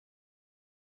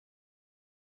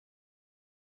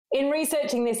In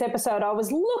researching this episode, I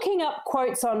was looking up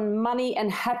quotes on money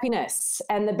and happiness,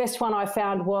 and the best one I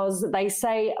found was they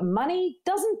say money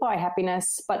doesn't buy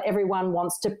happiness, but everyone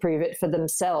wants to prove it for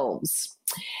themselves.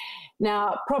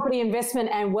 Now, property investment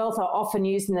and wealth are often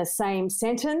used in the same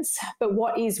sentence, but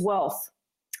what is wealth?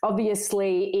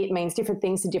 Obviously, it means different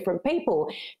things to different people.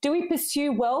 Do we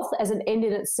pursue wealth as an end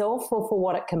in itself or for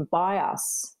what it can buy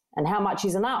us? And how much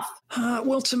is enough?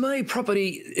 Well, to me,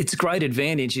 property, its great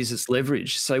advantage is its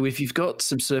leverage. So if you've got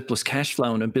some surplus cash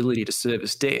flow and ability to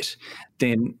service debt,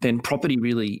 then property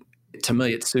really, to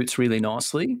me, it suits really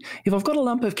nicely. If I've got a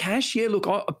lump of cash, yeah, look,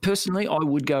 personally, I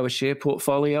would go a share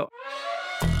portfolio.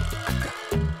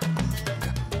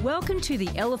 Welcome to The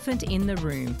Elephant in the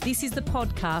Room. This is the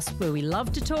podcast where we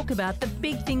love to talk about the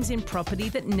big things in property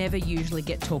that never usually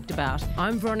get talked about.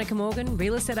 I'm Veronica Morgan,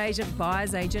 real estate agent,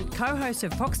 buyer's agent, co-host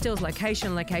of Foxtel's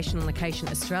Location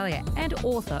Australia and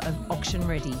author of Auction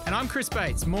Ready. And I'm Chris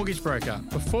Bates, mortgage broker.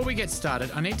 Before we get started,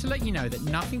 I need to let you know that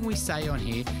nothing we say on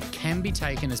here can be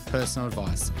taken as personal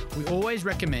advice. We always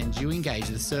recommend you engage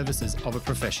the services of a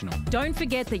professional. Don't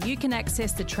forget that you can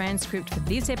access the transcript for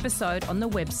this episode on the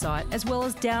website, as well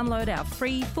as download our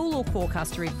free full or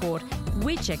forecaster report,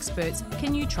 Which Experts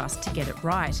Can You Trust to Get It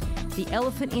Right?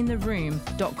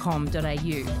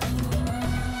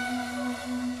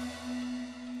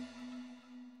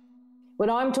 theelephantintheroom.com.au. When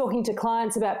I'm talking to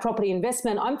clients about property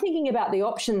investment, I'm thinking about the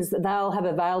options that they'll have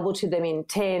available to them in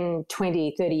 10,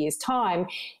 20, 30 years' time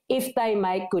if they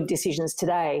make good decisions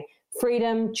today.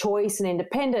 Freedom, choice, and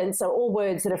independence are all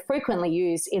words that are frequently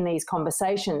used in these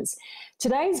conversations.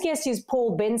 Today's guest is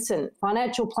Paul Benson,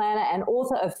 financial planner and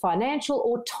author of Financial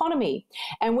Autonomy,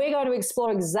 and we're going to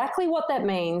explore exactly what that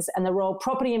means and the role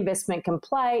property investment can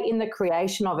play in the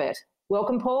creation of it.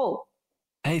 Welcome, Paul.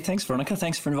 Hey, thanks, Veronica.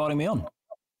 Thanks for inviting me on.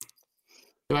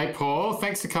 Hey, Paul.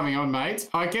 Thanks for coming on, mate.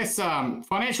 I guess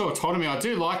financial autonomy, I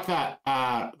do like that,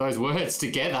 those words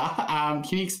together.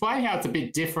 Can you explain how it's a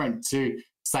bit different to,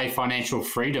 say, financial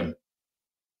freedom?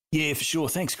 Yeah, for sure.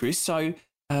 Thanks, Chris. So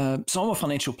I'm a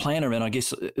financial planner, and I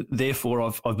guess therefore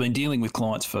I've been dealing with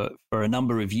clients for a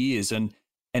number of years, and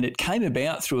it came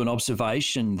about through an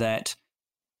observation that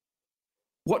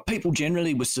what people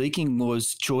generally were seeking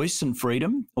was choice and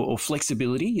freedom or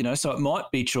flexibility. You know, so it might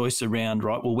be choice around,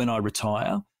 right, well, when I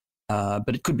retire,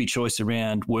 but it could be choice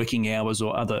around working hours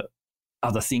or other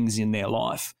things in their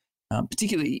life.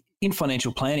 Particularly in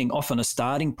financial planning, often a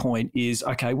starting point is,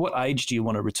 okay, what age do you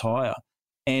want to retire?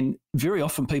 And very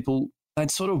often people, they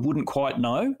sort of wouldn't quite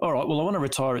know. All right, well, I want to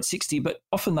retire at 60, but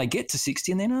often they get to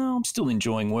 60 and then, I'm still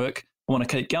enjoying work. I want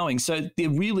to keep going. So the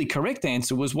really correct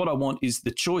answer was what I want is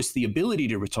the choice, the ability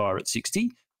to retire at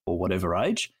 60 or whatever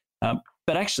age.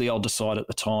 But actually I'll decide at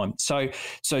the time. So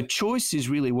choice is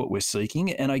really what we're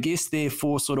seeking. And I guess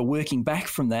therefore sort of working back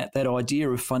from that idea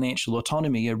of financial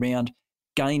autonomy around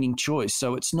gaining choice.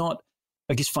 So it's not,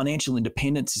 I guess financial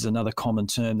independence is another common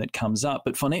term that comes up,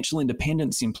 but financial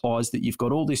independence implies that you've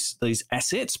got all these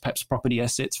assets, perhaps property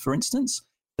assets, for instance,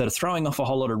 that are throwing off a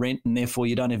whole lot of rent, and therefore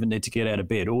you don't even need to get out of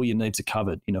bed. All your needs are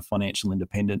covered in a financial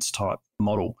independence type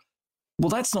model. Well,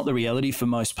 that's not the reality for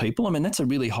most people. I mean, that's a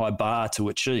really high bar to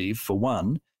achieve, for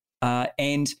one.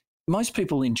 And most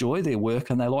people enjoy their work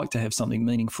and they like to have something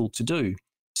meaningful to do.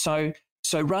 So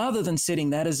rather than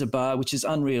setting that as a bar, which is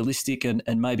unrealistic and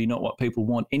maybe not what people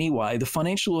want anyway, the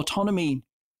financial autonomy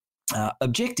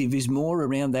objective is more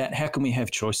around that. How can we have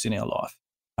choice in our life?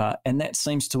 And that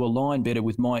seems to align better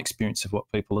with my experience of what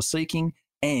people are seeking,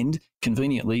 and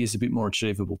conveniently is a bit more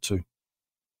achievable too.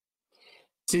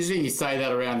 It's interesting you say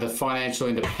that around the financial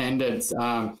independence.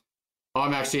 I'm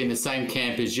actually in the same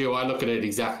camp as you. I look at it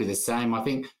exactly the same. I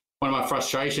think one of my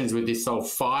frustrations with this whole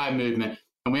FIRE movement,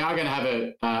 and we are going to have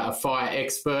a FIRE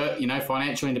expert, you know,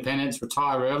 financial independence,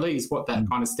 retire early is what that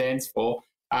kind of stands for.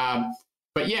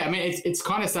 But yeah, I mean, it's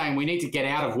kind of saying we need to get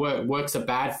out of work. Work's a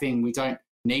bad thing. We don't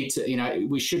need to, you know,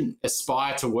 we shouldn't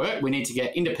aspire to work. We need to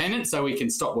get independent so we can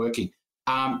stop working.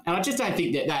 And I just don't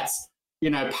think that that's, you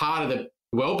know, part of the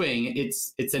well-being.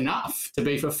 It's enough to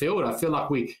be fulfilled. I feel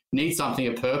like we need something,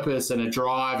 a purpose and a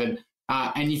drive. And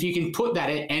if you can put that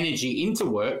energy into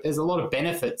work, there's a lot of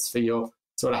benefits for your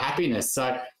sort of happiness.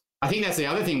 So I think that's the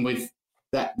other thing with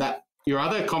that your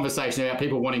other conversation about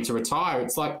people wanting to retire.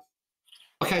 It's like,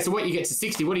 okay, so what you get to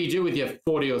 60, what do you do with your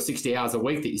 40 or 60 hours a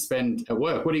week that you spend at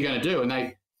work? What are you going to do? And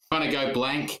they kind of go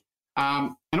blank.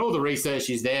 And all the research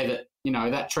is there that, you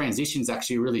know, that transition is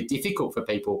actually really difficult for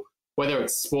people, whether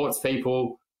it's sports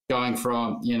people going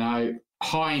from, you know,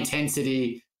 high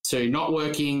intensity to not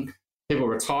working, people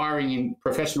retiring in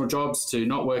professional jobs to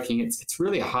not working. It's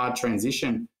really a hard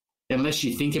transition unless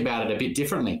you think about it a bit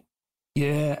differently.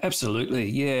 Yeah, absolutely.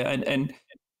 Yeah. And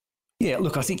Yeah,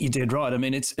 look, I think you're dead right. I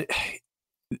mean,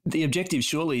 the objective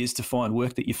surely is to find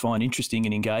work that you find interesting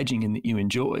and engaging and that you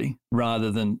enjoy, rather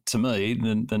than, to me,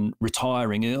 than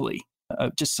retiring early.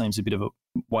 It just seems a bit of a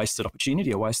wasted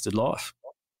opportunity, a wasted life.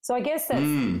 So I guess that's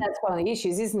one of the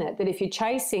issues, isn't it? That if you're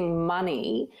chasing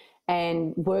money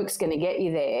and work's going to get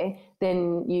you there,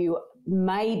 then you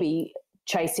may be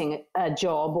chasing a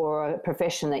job or a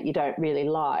profession that you don't really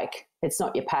like. It's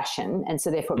not your passion, and so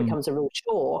therefore it becomes a real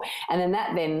chore. And then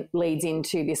that then leads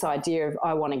into this idea of,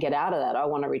 I want to get out of that. I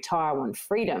want to retire. I want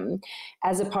freedom,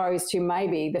 as opposed to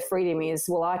maybe the freedom is,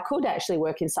 well, I could actually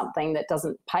work in something that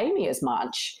doesn't pay me as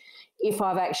much if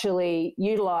I've actually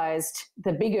utilised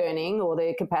the big earning or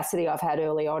the capacity I've had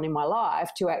early on in my life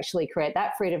to actually create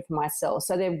that freedom for myself.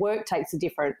 So their work takes a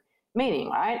different meaning,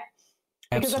 right?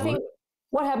 Because Absolutely. I think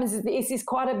what happens is it's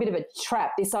quite a bit of a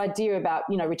trap. This idea about,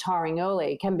 retiring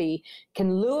early can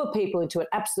lure people into an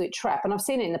absolute trap. And I've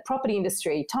seen it in the property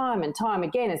industry time and time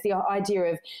again. It's the idea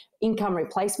of income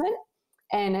replacement.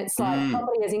 And it's like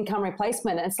property as income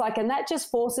replacement. And it's like, and that just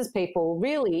forces people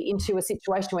really into a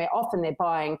situation where often they're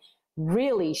buying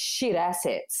really shit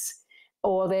assets,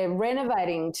 or they're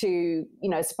renovating to,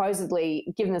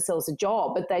 supposedly give themselves a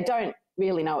job, but they don't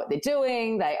really know what they're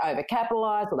doing. They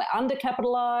overcapitalize or they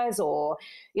undercapitalize, or,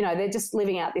 they're just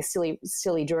living out this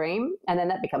silly dream. And then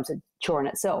that becomes a chore in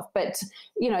itself. But,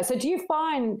 so do you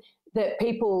find that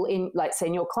people in, like, say,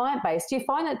 in your client base, do you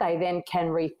find that they then can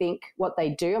rethink what they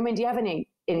do? I mean, do you have any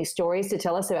stories to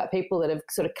tell us about people that have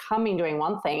sort of come in doing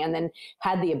one thing and then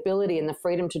had the ability and the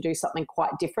freedom to do something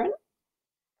quite different?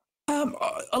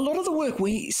 A lot of the work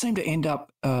we seem to end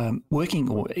up working,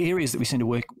 or areas that we seem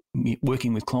to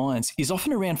working with clients, is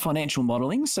often around financial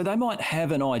modelling. So they might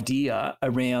have an idea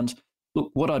around,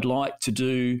 look, what I'd like to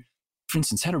do. For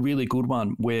instance, had a really good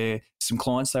one where some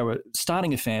clients, they were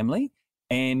starting a family,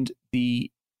 and the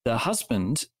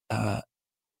husband,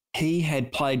 he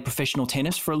had played professional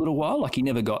tennis for a little while. Like, he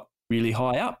never got really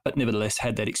high up, but nevertheless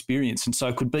had that experience, and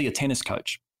so could be a tennis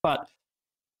coach. But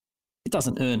it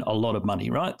doesn't earn a lot of money,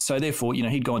 right? So therefore,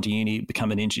 he'd gone to uni,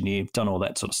 become an engineer, done all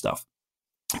that sort of stuff.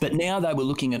 But now they were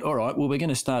looking at, all right, well, we're going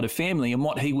to start a family, and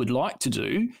what he would like to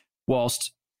do,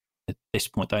 whilst at this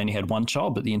point they only had one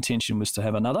child, but the intention was to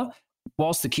have another,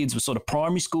 whilst the kids were sort of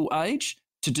primary school age,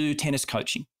 to do tennis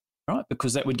coaching, right?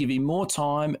 Because that would give him more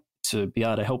time to be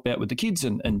able to help out with the kids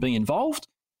and be involved.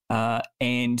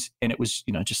 And it was,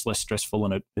 just less stressful,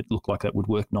 and it looked like that would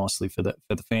work nicely for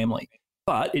the family.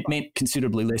 But it meant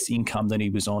considerably less income than he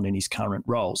was on in his current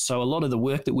role. So a lot of the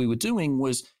work that we were doing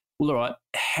was, well, all right,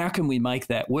 how can we make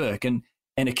that work? And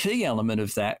a key element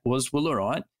of that was, well, all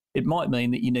right, it might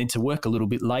mean that you need to work a little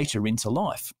bit later into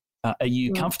life. Are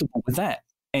you comfortable with that?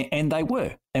 And they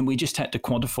were. And we just had to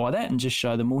quantify that and just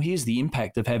show them, well, here's the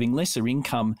impact of having lesser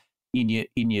income in your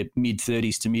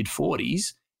mid-30s to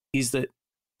mid-40s, is that,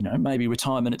 maybe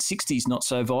retirement at 60 is not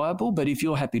so viable, but if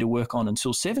you're happy to work on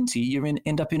until 70, you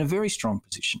end up in a very strong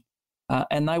position.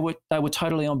 And they were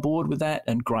totally on board with that,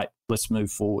 and great, let's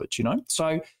move forward,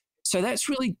 So that's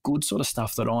really good sort of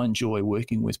stuff that I enjoy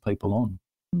working with people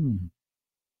on.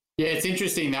 Yeah, it's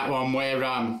interesting, that one where,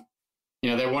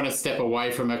 they want to step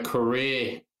away from a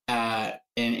career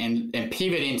and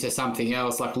pivot into something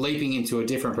else, like leaping into a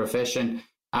different profession.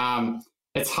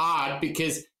 It's hard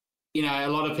because, a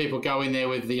lot of people go in there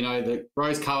with, the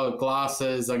rose-coloured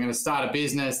glasses. I'm going to start a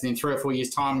business, and in 3 or 4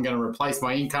 years' time, I'm going to replace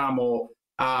my income, or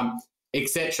et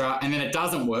cetera. And then it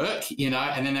doesn't work,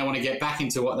 and then they want to get back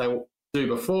into what they do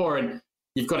before. And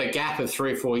you've got a gap of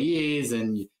 3 or 4 years,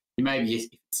 and you maybe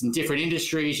it's in different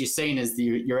industries. You're seen as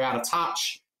you're out of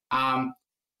touch.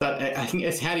 But I think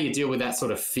it's, how do you deal with that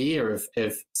sort of fear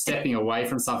of stepping away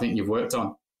from something you've worked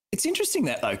on? It's interesting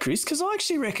that, though, Chris, because I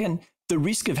actually reckon the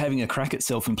risk of having a crack at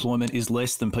self-employment is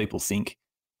less than people think.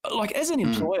 Like, as an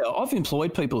employer, I've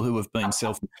employed people who have been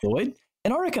self-employed,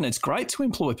 and I reckon it's great to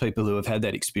employ people who have had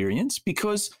that experience,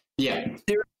 because they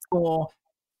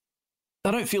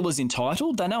don't feel as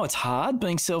entitled. They know it's hard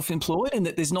being self-employed, and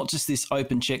that there's not just this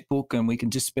open checkbook and we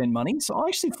can just spend money. So I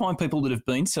actually find people that have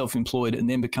been self-employed and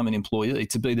then become an employee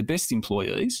to be the best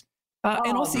employees.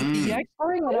 And I think you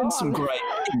actually learn some great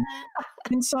things.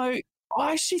 And so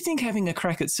I actually think having a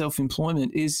crack at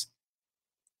self-employment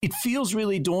it feels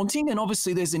really daunting. And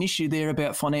obviously there's an issue there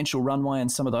about financial runway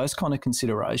and some of those kind of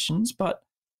considerations. But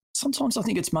sometimes I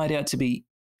think it's made out to be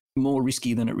more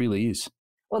risky than it really is.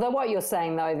 Well, what you're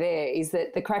saying, though, there is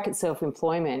that the crack at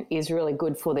self-employment is really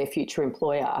good for their future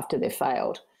employer after they've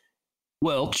failed.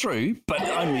 Well, true, but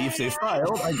only if they've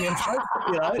failed. I guess,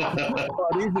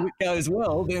 if it goes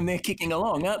well, then they're kicking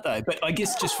along, aren't they? But I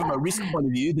guess just from a risk point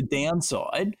of view, the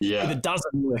downside, if it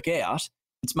doesn't work out,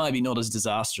 it's maybe not as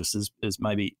disastrous as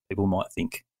maybe people might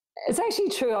think. It's actually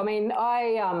true. I mean,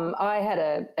 I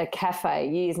had a cafe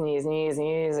years and years and years and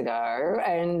years ago,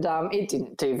 and it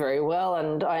didn't do very well,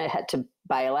 and I had to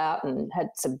bail out and had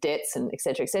some debts and et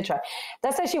cetera, et cetera.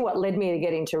 That's actually what led me to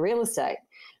get into real estate,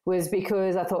 was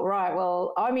because I thought, right,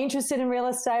 well, I'm interested in real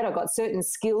estate. I've got certain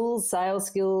skills, sales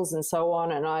skills and so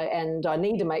on, and I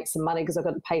need to make some money because I've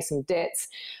got to pay some debts.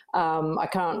 I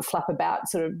can't flap about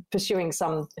sort of pursuing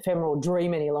some ephemeral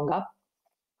dream any longer.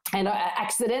 And I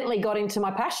accidentally got into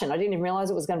my passion. I didn't even realise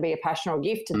it was going to be a passion or a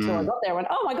gift until I got there. I went,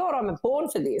 oh my God, I'm born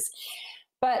for this.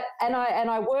 But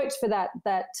I worked for that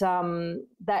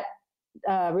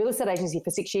real estate agency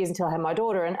for 6 years until I had my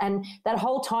daughter. And that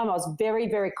whole time I was very,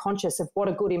 very conscious of what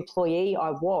a good employee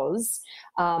I was.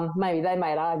 Maybe they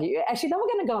might argue. Actually, they were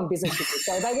going to go in business with me,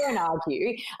 so they won't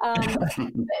argue.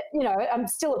 You know, I'm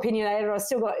still opinionated.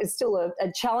 It's still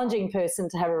a challenging person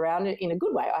to have around in a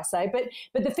good way, I say.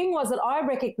 But the thing was that I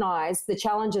recognised the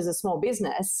challenges of small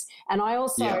business, and I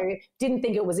also didn't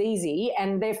think it was easy,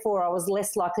 and therefore I was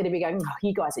less likely to be going, oh,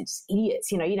 you guys are just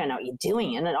idiots. You know, you don't know what you're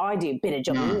doing, and I do a better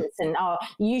job than this, and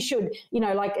you should, you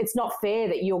know, like it's not fair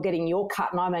that you're getting your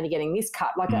cut and I'm only getting this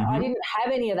cut. Like I didn't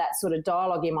have any of that sort of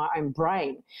dialogue in my own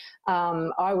brain.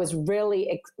 I was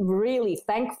really, really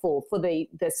thankful for the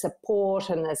support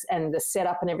and the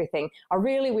setup and everything. I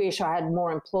really wish I had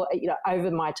more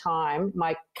over my time.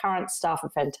 My current staff are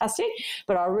fantastic,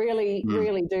 but I really,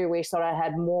 really do wish that I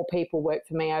had more people work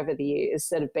for me over the years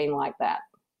that have been like that.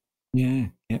 Yeah.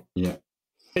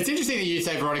 It's interesting that you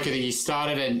say, Veronica, that you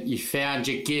started and you found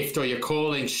your gift or your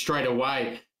calling straight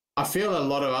away. I feel a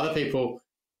lot of other people,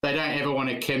 they don't ever want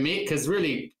to commit because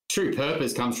really true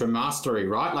purpose comes from mastery,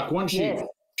 right? Like once you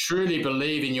truly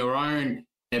believe in your own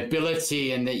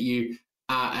ability and that you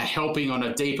are helping on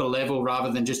a deeper level rather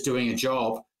than just doing a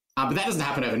job, but that doesn't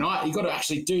happen overnight. You've got to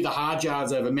actually do the hard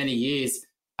yards over many years.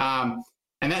 And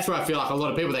that's where I feel like a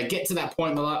lot of people, they get to that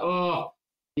point and they're like, oh,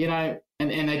 you know,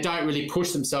 and they don't really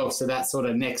push themselves to that sort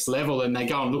of next level, and they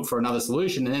go and look for another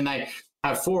solution, and then they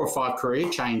have 4 or 5 career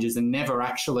changes and never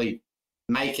actually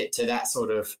make it to that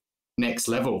sort of next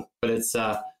level. But it's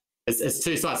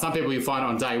two sides. Some people you find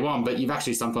on day one, but you've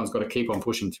actually sometimes got to keep on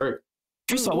pushing through.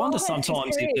 Chris, I wonder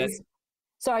sometimes if that...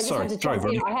 Sorry, I just had to jump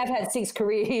in. I have had 6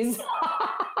 careers.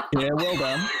 Yeah, well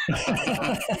done.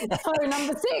 So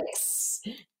number 6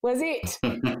 was it.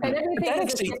 And everything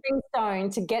was a stepping stone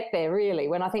to get there, really,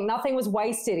 when I think nothing was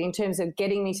wasted in terms of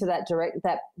getting me to that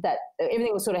that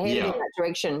everything was sort of headed in that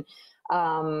direction.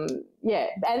 And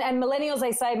millennials,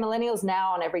 they say millennials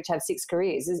now on average have 6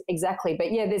 careers, exactly.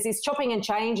 But yeah, there's this chopping and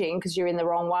changing because you're in the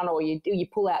wrong one or you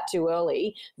pull out too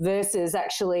early versus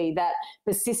actually that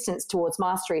persistence towards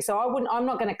mastery. So I'm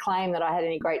not going to claim that I had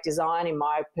any great design in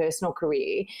my personal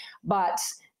career, but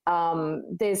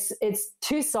it's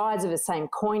 2 sides of the same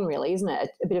coin, really, isn't it?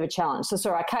 A bit of a challenge. So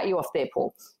sorry, I cut you off there,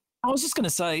 Paul. I was just going to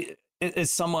say,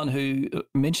 as someone who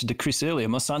mentioned to Chris earlier,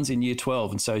 my son's in year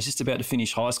 12, and so he's just about to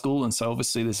finish high school. And so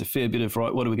obviously there's a fair bit of,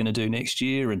 right, what are we going to do next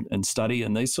year and study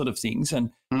and these sort of things. And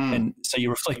so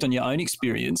you reflect on your own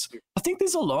experience. I think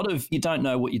there's a lot of you don't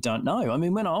know what you don't know. I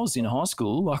mean, when I was in high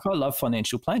school, like I love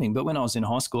financial planning, but when I was in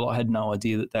high school, I had no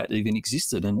idea that even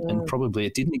existed, and probably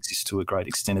it didn't exist to a great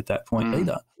extent at that point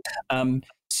either.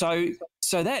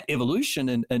 So that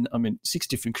evolution and I mean, 6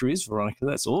 different careers, Veronica,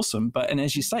 that's awesome. And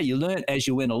as you say, you learn as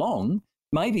you went along.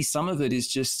 Maybe some of it is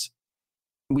just,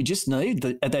 we just need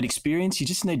that experience. You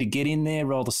just need to get in there,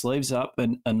 roll the sleeves up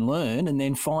and learn, and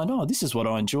then find, oh, this is what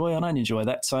I enjoy. I don't enjoy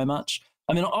that so much.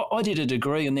 I mean, I did a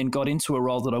degree and then got into a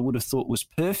role that I would have thought was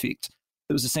perfect.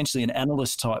 It was essentially an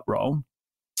analyst type role,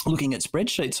 looking at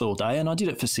spreadsheets all day. And I did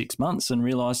it for 6 months and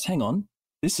realised, hang on,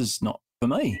 this is not for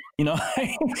me, you know.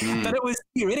 But it was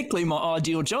theoretically my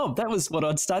ideal job. That was what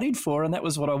I'd studied for and that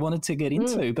was what I wanted to get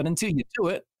into. But until you do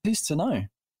it, who's to know?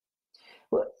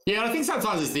 Yeah, I think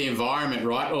sometimes it's the environment,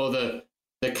 right? Or the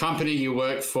company you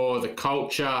work for, the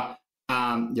culture,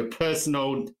 your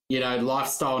personal,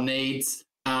 lifestyle needs,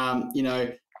 are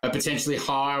potentially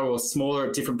higher or smaller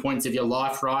at different points of your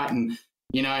life, right? And,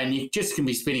 and you just can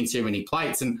be spinning too many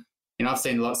plates. And, I've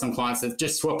seen some clients that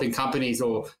just swapping companies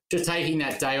or just taking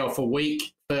that day off a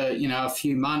week for, a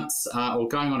few months or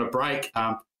going on a break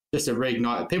just to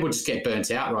reignite. People just get burnt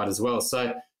out, right, as well.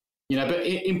 So, but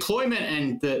employment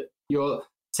and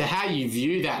to how you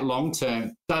view that long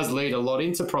term does lead a lot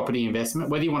into property investment,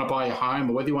 whether you want to buy a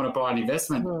home or whether you want to buy an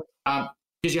investment,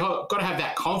 because you've got to have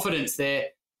that confidence there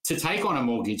to take on a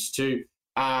mortgage, to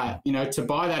buy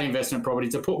that investment property,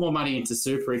 to put more money into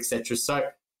super, etc. So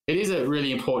it is a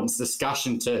really important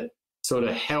discussion to sort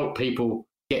of help people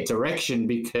get direction,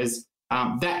 because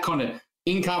that kind of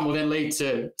income will then lead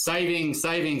to savings.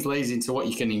 Savings leads into what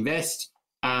you can invest.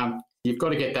 You've got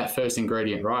to get that first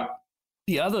ingredient right.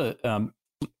 The other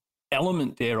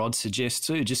element there I'd suggest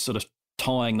too, just sort of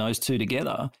tying those two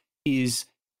together, is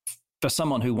for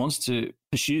someone who wants to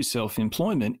pursue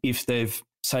self-employment, if they've,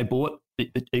 say, bought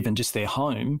even just their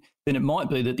home, then it might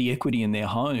be that the equity in their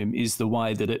home is the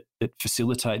way that it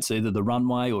facilitates either the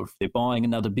runway, or if they're buying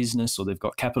another business or they've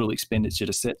got capital expenditure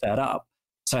to set that up.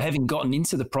 So having gotten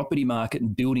into the property market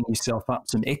and building yourself up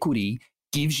some equity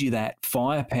gives you that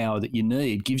firepower that you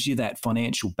need, gives you that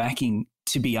financial backing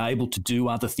to be able to do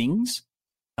other things.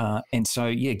 And so,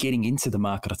 yeah, getting into the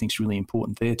market I think is really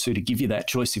important there too, to give you that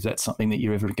choice if that's something that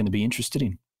you're ever going to be interested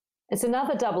in. It's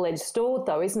another double-edged sword,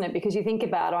 though, isn't it? Because you think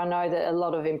about, I know that a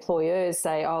lot of employers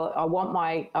say, "Oh, I want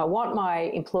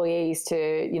my employees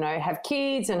to, have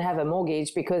kids and have a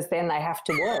mortgage because then they have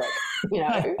to work." So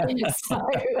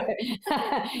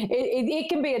it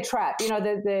can be a trap.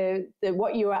 The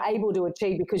what you are able to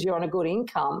achieve because you're on a good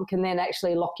income can then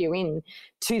actually lock you in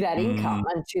to that income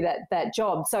and to that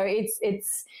job. So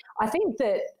it's. I think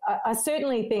that I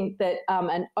certainly think that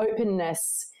an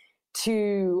openness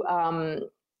to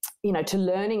to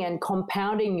learning and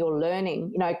compounding your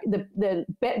learning.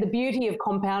 The beauty of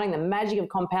compounding, the magic of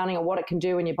compounding, and what it can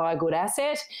do when you buy a good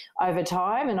asset over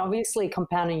time, and obviously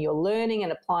compounding your learning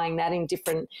and applying that in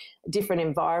different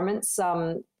environments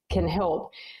can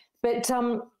help. But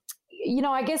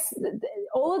I guess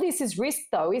all of this is risk,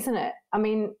 though, isn't it? I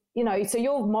mean, so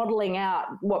you're modelling out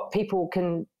what people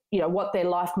can, what their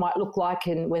life might look like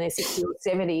when they're 60 or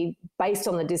 70, based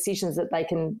on the decisions that they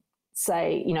can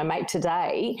make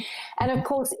today. And of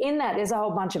course, in that, there's a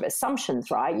whole bunch of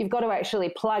assumptions, right? You've got to actually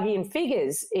plug in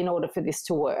figures in order for this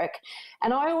to work.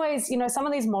 And I always, some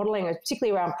of these modelling,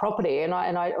 particularly around property, and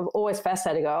I'm always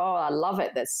fascinated to go, oh, I love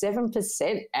it. That's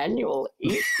 7% annual,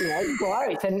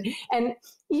 growth. And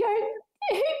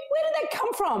where did that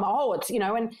come from? Oh, it's, and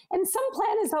some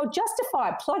planners, they'll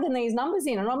justify plugging these numbers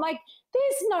in. And I'm like,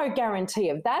 there's no guarantee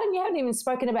of that. And you haven't even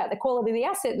spoken about the quality of the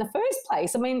asset in the first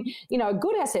place. I mean, a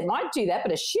good asset might do that,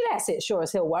 but a shit asset sure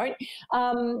as hell won't. Do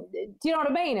you know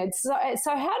what I mean? So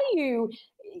how do you,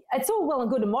 it's all well and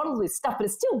good to model this stuff, but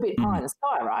it's still a bit pie in the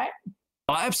sky, right?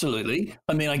 Oh, absolutely.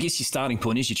 I mean, I guess your starting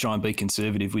point is you try and be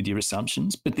conservative with your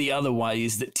assumptions. But the other way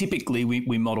is that typically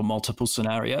we model multiple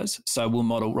scenarios. So we'll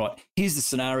model, right, here's the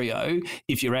scenario.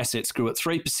 If your assets grew at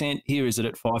 3%, here is it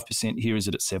at 5%, here is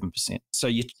it at 7%. So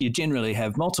you generally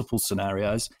have multiple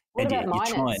scenarios, what and about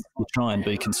you try and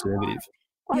be conservative.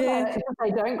 What about if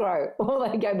they don't grow or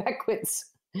they go backwards?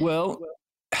 Well,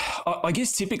 I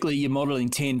guess typically you're modelling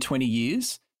 10, 20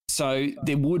 years. So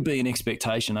there would be an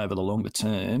expectation over the longer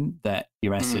term that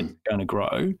your asset's going to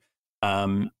grow.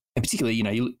 And particularly,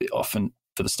 you often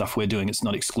for the stuff we're doing, it's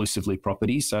not exclusively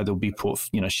property. So there'll be,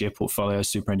 share portfolio,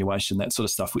 superannuation, that sort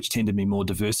of stuff, which tend to be more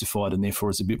diversified and therefore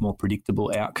is a bit more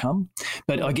predictable outcome.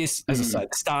 But I guess, as I say,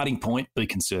 the starting point, be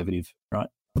conservative, right?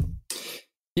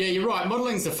 Yeah, you're right.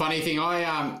 Modeling's a funny thing.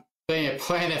 Being a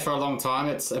planner for a long time,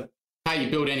 it's how you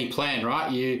build any plan, right?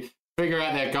 You figure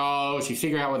out their goals, you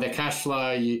figure out what their cash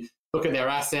flow, you look at their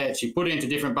assets, you put it into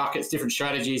different buckets, different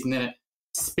strategies, and then it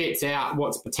spits out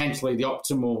what's potentially the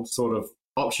optimal sort of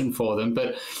option for them.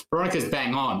 But Veronica's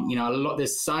bang on.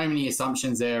 There's so many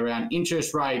assumptions there around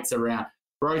interest rates, around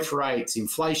growth rates,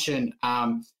 inflation,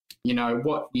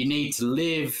 what you need to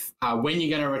live, when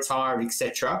you're going to retire,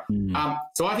 etc.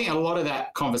 So I think a lot of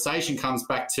that conversation comes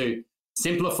back to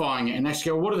simplifying it and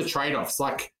actually go, what are the trade-offs?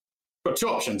 Like, I've got two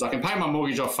options. I can pay my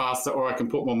mortgage off faster, or I can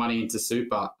put more money into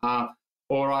super,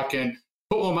 or I can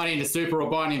put more money into super or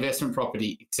buy an investment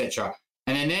property, etc.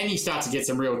 And then you start to get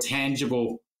some real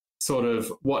tangible sort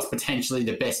of what's potentially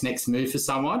the best next move for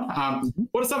someone.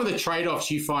 What are some of the trade-offs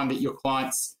you find that your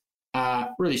clients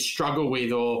really struggle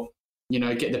with or,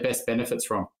 get the best benefits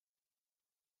from?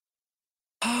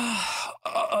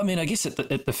 I mean, I guess at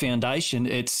the foundation,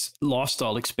 it's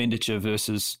lifestyle expenditure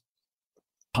versus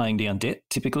paying down debt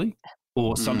typically,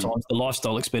 or sometimes the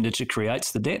lifestyle expenditure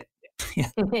creates the debt.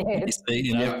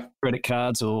 Credit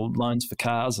cards or loans for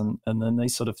cars and then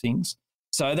these sort of things.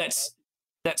 So that's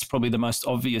probably the most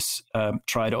obvious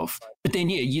trade-off. But then,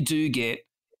 you do get,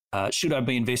 should I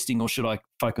be investing or should I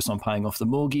focus on paying off the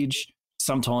mortgage?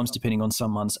 Sometimes, depending on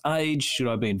someone's age, should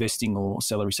I be investing or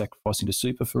salary sacrificing to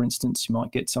super, for instance, you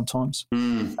might get sometimes.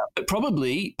 But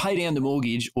probably pay down the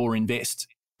mortgage or invest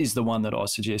is the one that I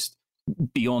suggest,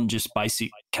 beyond just basic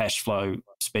cash flow,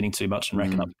 spending too much and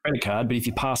racking up the credit card. But if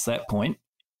you pass that point,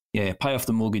 pay off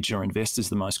the mortgage or invest is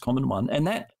the most common one. And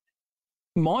that,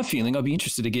 my feeling, I'd be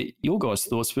interested to get your guys'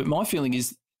 thoughts, but my feeling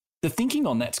is the thinking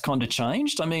on that's kind of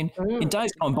changed. I mean, in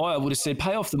days gone by, I would have said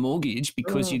pay off the mortgage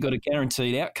because you've got a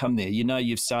guaranteed outcome there. You know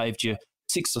you've saved your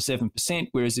 6 or 7%,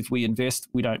 whereas if we invest,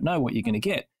 we don't know what you're going to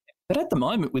get. But at the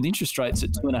moment, with interest rates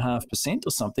at 2.5%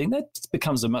 or something, that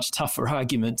becomes a much tougher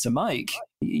argument to make.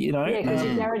 You know, yeah, because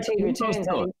your guaranteed returns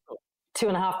are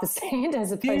 2.5%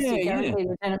 as opposed to guaranteed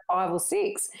return of 5 or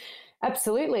 6.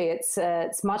 Absolutely,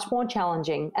 it's much more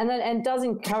challenging, and does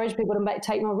encourage people to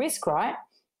take more risk, right?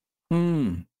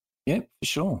 Yeah, for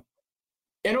sure.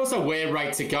 And also where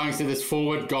rates are going, so there's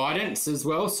forward guidance as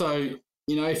well. So,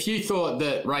 you know, if you thought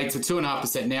that rates were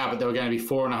 2.5% now, but they were going to be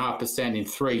 4.5% in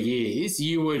 3 years,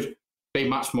 you would be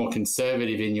much more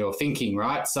conservative in your thinking,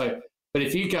 right? So, but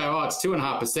if you go, oh, it's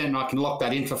 2.5%, and I can lock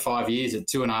that in for 5 years at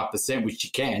 2.5%, which you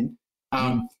can,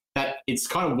 that it's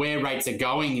kind of where rates are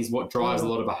going is what drives a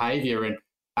lot of behaviour. And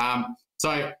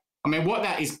so, I mean, what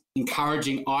that is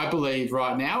encouraging, I believe,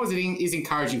 right now is it is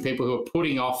encouraging people who are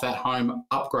putting off that home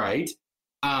upgrade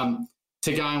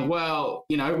to going, well,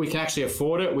 you know, we can actually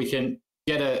afford it. We can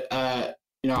get a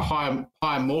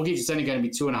higher mortgage. It's only going to be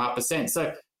 2.5%.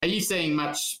 So are you seeing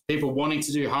much people wanting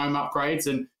to do home upgrades,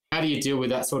 and how do you deal with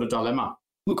that sort of dilemma?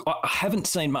 Look, I haven't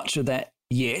seen much of that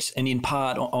yet, and in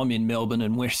part I'm in Melbourne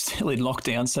and we're still in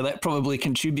lockdown, so that probably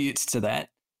contributes to that.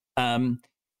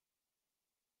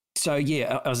 So,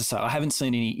 yeah, as I say, I haven't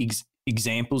seen any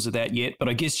examples of that yet, but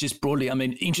I guess just broadly, I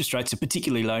mean, interest rates are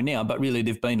particularly low now, but really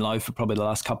they've been low for probably the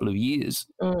last couple of years.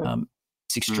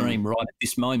 It's extreme right at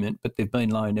this moment, but they've been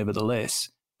low nevertheless.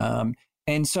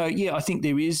 And so, yeah, I think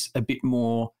there is a bit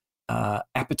more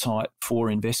appetite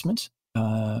for investment,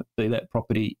 be that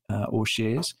property or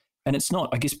shares. And it's not,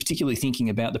 I guess, particularly thinking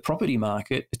about the property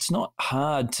market, it's not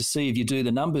hard to see if you do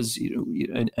the numbers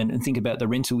and think about the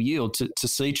rental yield to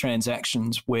see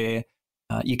transactions where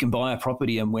you can buy a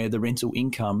property and where the rental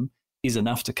income is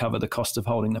enough to cover the cost of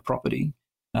holding the property.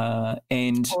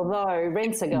 And although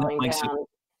rents are going down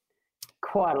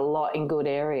quite a lot in good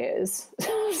areas.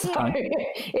 So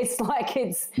it's like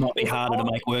might be harder to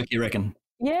make work, you reckon?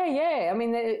 Yeah. I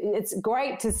mean, it's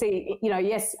great to see, you know,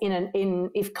 yes,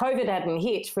 if COVID hadn't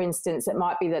hit, for instance, it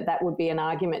might be that would be an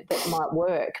argument that might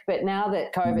work. But now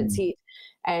that COVID's hit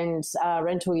and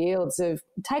rental yields have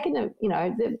taken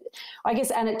I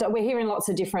guess, and we're hearing lots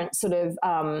of different sort of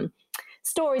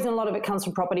stories, and a lot of it comes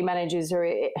from property managers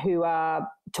who are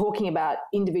talking about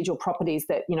individual properties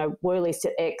that, you know, were leased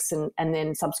at X and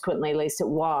then subsequently leased at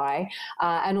Y.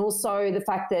 And also the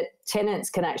fact that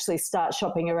tenants can actually start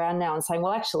shopping around now and saying,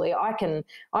 well, actually, I can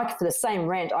for the same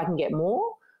rent, I can get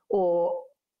more, or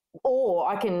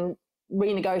I can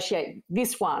renegotiate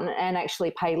this one and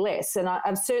actually pay less. And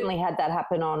I've certainly had that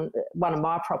happen on one of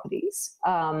my properties.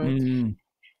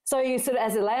 So you sort of,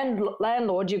 as a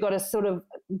landlord, you've got to sort of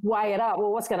weigh it up.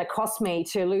 Well, what's going to cost me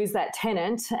to lose that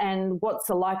tenant, and what's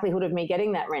the likelihood of me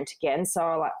getting that rent again? So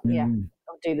I'll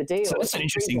do the deal. So that's an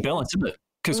interesting balance, isn't it?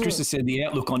 Because Chris has said the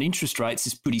outlook on interest rates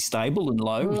is pretty stable and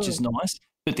low, which is nice.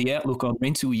 But the outlook on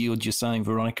rental yield, you're saying,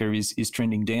 Veronica, is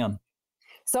trending down.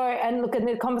 So, and look, and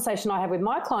the conversation I have with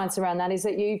my clients around that is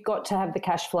that you've got to have the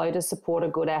cash flow to support a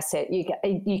good asset.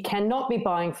 You cannot be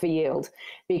buying for yield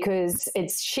because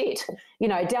it's shit. You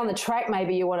know, down the track,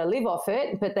 maybe you want to live off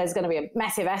it, but there's going to be a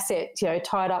massive asset, you know,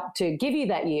 tied up to give you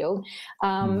that yield.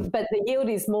 But the yield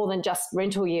is more than just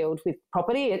rental yield with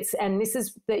property. And this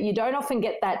is that you don't often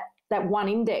get that one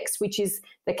index, which is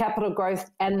the capital growth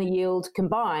and the yield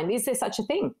combined. Is there such a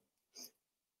thing?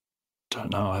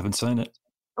 Don't know. I haven't seen it.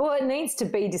 Well, it needs to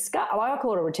be discussed. I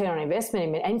call it a return on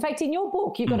investment. In fact, in your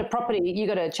book, you've got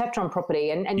a chapter on property,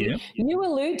 and you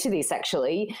allude to this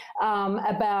actually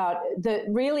about the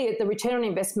return on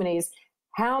investment is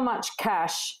how much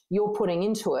cash you're putting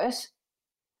into it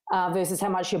versus how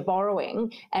much you're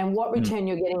borrowing, and what return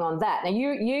you're getting on that. Now,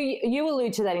 you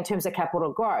allude to that in terms of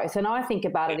capital growth, and I think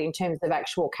about it in terms of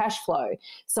actual cash flow.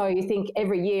 So you think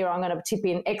every year I'm going to tip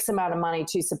in X amount of money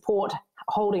to support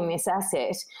holding this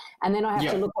asset, and then I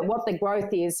have to look at what the growth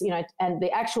is, you know, and the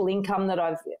actual income that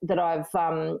I've got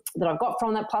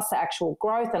from that, plus the actual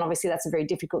growth. And obviously that's a very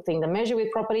difficult thing to measure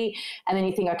with property. And then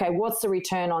you think, okay, what's the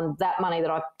return on that money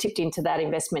that I've tipped into that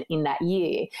investment in that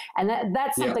year? And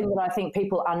that's something that I think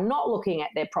people are not looking at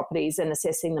their properties and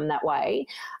assessing them that way.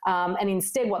 And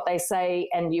instead what they say,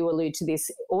 and you allude to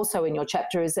this also in your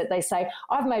chapter, is that they say,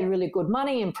 I've made really good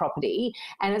money in property.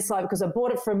 And it's like, because I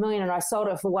bought it for $1 million and I sold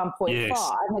it for 1.5.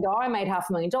 And they go, I made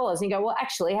 $500,000. And you go, well,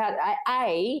 actually,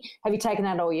 A, have you taken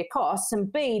out all your costs?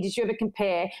 And B, did you ever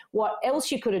compare what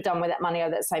else you could have done with that money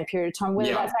over that same period of time,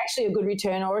 whether that's actually a good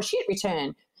return or a shit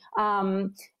return?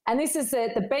 And And this is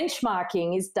the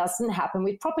benchmarking doesn't happen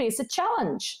with property. It's a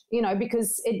challenge,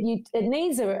 because it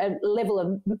needs a level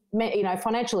of,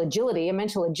 financial agility, a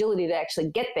mental agility to actually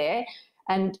get there.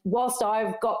 And whilst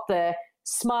I've got the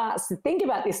smarts to think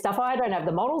about this stuff, I don't have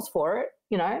the models for it.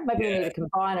 Maybe we need to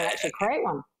combine and actually create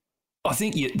one. I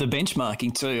think the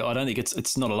benchmarking too, I don't think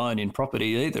it's not alone in property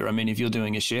either. I mean, if you're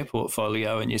doing a share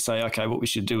portfolio and you say, okay, what we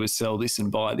should do is sell this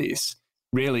and buy this,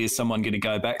 rarely is someone going to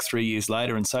go back 3 years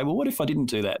later and say, well, what if I didn't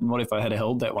do that? And what if I had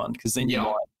held that one? Because then you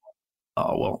might,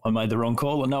 oh, well, I made the wrong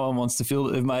call, and no one wants to feel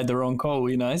that they've made the wrong call,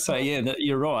 So, yeah,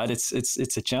 you're right. It's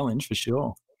a challenge for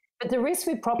sure. But the risk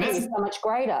with property is so much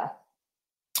greater.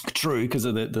 True, because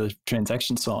of the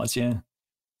transaction size, yeah.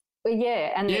 Well,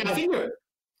 yeah, and I think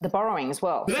the borrowing as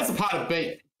well. But that's a part of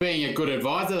being a good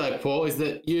advisor, though, Paul, is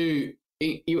that you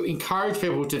encourage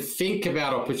people to think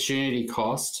about opportunity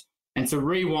cost and to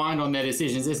rewind on their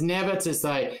decisions. It's never to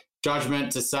say judgment,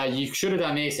 to say you should have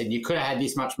done this and you could have had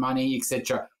this much money,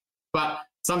 etc. But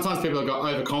sometimes people have got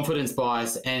overconfidence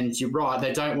bias, and you're right,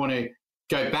 they don't want to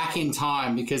go back in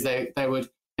time because they would.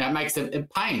 It makes them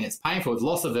pain. It's painful. It's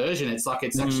loss aversion. It's like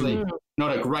it's actually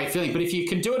not a great feeling. But if you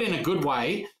can do it in a good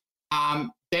way,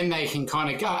 then they can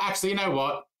kind of go, actually, you know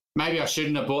what? Maybe I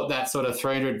shouldn't have bought that sort of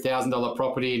 $300,000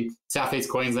 property in Southeast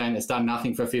Queensland that's done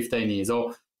nothing for 15 years.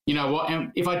 Or, you know what?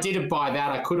 And if I did buy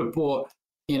that, I could have bought,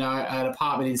 an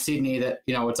apartment in Sydney that,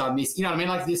 it's done this. You know what I mean?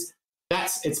 Like this.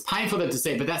 It's painful to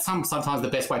see, but that's sometimes the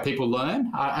best way people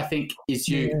learn. I think is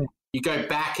you go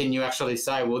back and you actually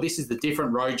say, well, this is the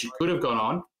different road you could have gone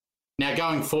on. Now,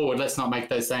 going forward, let's not make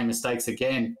those same mistakes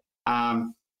again,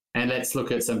 and let's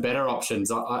look at some better options.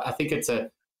 I think it's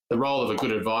the role of a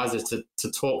good advisor to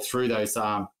talk through those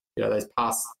those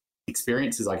past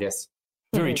experiences, I guess.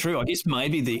 Very true. I guess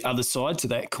maybe the other side to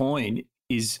that coin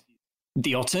is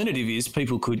the alternative is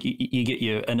people you get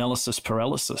your analysis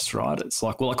paralysis, right? It's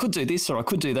like, well, I could do this or I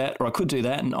could do that or I could do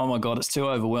that, and oh my God, it's too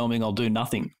overwhelming. I'll do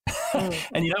nothing.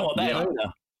 And you don't want that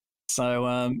either. So,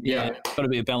 got to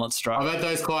be a balanced structure. I've had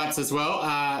those clients as well.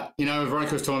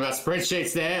 Veronica was talking about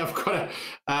spreadsheets there. I've got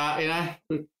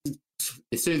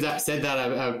as soon as I said that,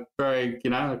 a client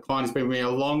has been with me a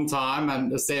long time,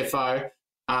 and the CFO,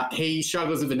 he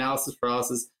struggles with analysis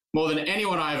paralysis more than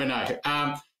anyone I ever know.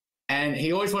 And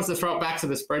he always wants to throw it back to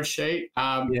the spreadsheet.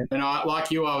 And I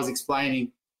was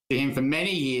explaining to him for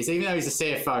many years, even though he's a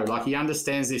CFO, like he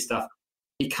understands this stuff,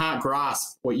 he can't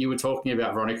grasp what you were talking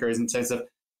about, Veronica, is in terms of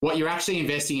what you're actually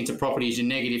investing into property is your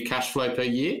negative cash flow per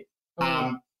year,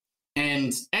 and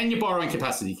your borrowing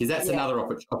capacity, because that's another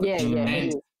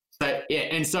opportunity.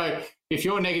 And so if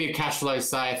your negative cash flow is,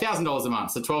 say, $1,000 a month,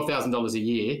 so $12,000 a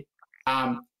year,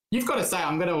 you've got to say,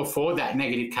 I'm going to afford that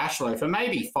negative cash flow for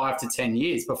maybe 5 to 10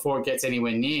 years before it gets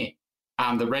anywhere near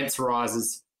the rents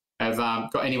rises have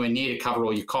got anywhere near to cover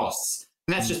all your costs.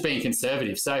 And that's just being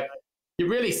conservative. So you're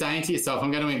really saying to yourself,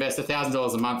 I'm going to invest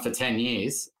 $1,000 a month for 10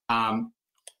 years.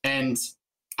 And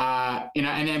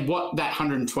then what that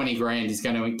 120 grand is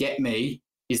going to get me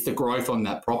is the growth on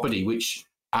that property, which,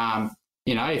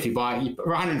 if you buy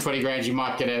for 120 grand, you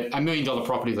might get $1 million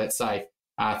property, let's say,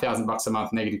 $1,000 a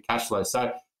month negative cash flow.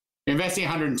 So you're investing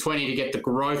 120 to get the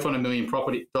growth on $1 million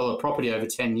property over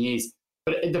 10 years.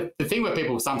 But the thing where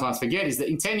people sometimes forget is that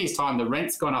in 10 years' time, the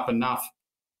rent's gone up enough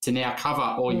to now cover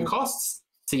all your costs.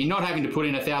 So you're not having to put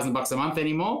in $1,000 a month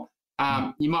anymore.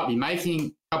 You might be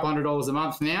making a couple $100 a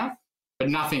month now, but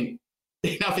nothing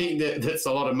that's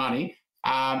a lot of money.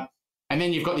 And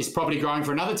then you've got this property growing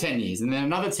for another 10 years and then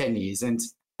another 10 years. And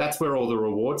that's where all the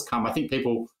rewards come. I think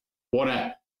people want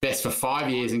to invest for 5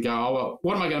 years and go, oh, well,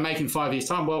 what am I going to make in 5 years'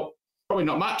 time? Well, probably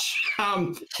not much.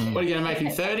 What are you going to make in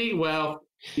 30? Well,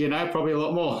 probably a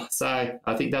lot more. So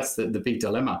I think that's the big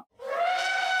dilemma.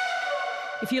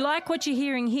 If you like what you're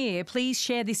hearing here, please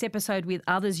share this episode with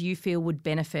others you feel would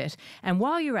benefit. And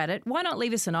while you're at it, why not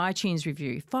leave us an iTunes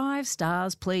review? 5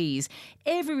 stars, please.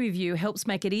 Every review helps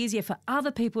make it easier for other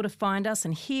people to find us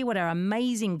and hear what our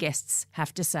amazing guests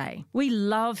have to say. We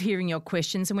love hearing your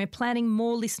questions, and we're planning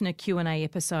more listener Q&A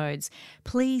episodes.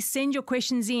 Please send your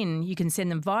questions in. You can send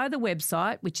them via the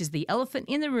website, which is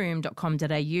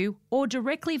theelephantintheroom.com.au, or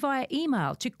directly via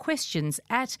email to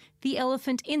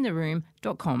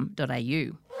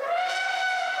questions@theelephantintheroom.com.au.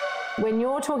 When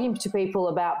you're talking to people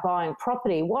about buying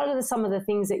property, what are some of the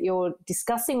things that you're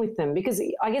discussing with them? Because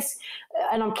I guess,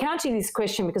 and I'm counting this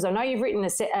question because I know you've written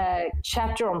a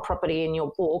chapter on property in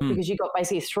your book, because you've got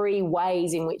basically 3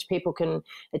 ways in which people can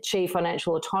achieve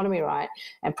financial autonomy, right?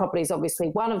 And property is obviously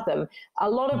one of them. A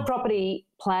lot of property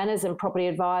planners and property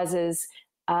advisors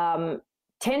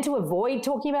tend to avoid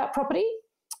talking about property.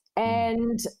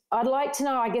 And I'd like to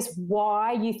know, I guess,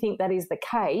 why you think that is the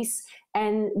case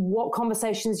and what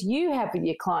conversations you have with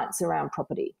your clients around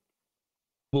property.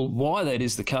 Well, why that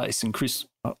is the case, and Chris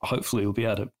hopefully will be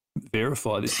able to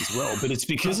verify this as well, but it's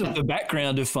because of the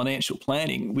background of financial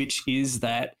planning, which is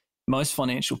that most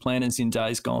financial planners in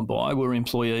days gone by were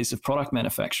employees of product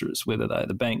manufacturers, whether they're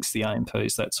the banks, the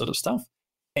AMPs, that sort of stuff.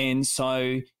 And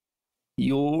so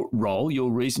your role, your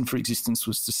reason for existence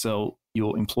was to sell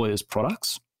your employer's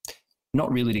products, not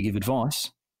really to give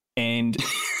advice. And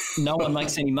no one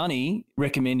makes any money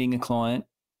recommending a client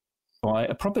buy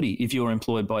a property if you're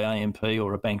employed by AMP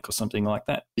or a bank or something like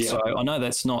that. Yeah. So I know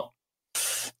that's not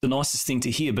the nicest thing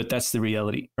to hear, but that's the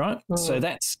reality, right? So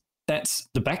that's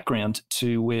the background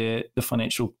to where the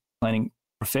financial planning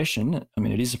profession, I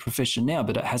mean, it is a profession now,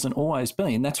 but it hasn't always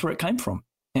been. That's where it came from.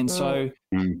 And so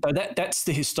that's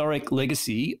the historic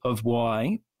legacy of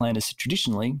why planners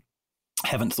traditionally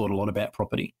haven't thought a lot about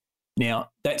property.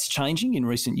 Now, that's changing in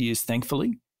recent years,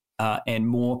 thankfully, and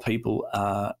more people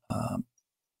are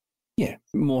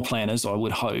more planners, I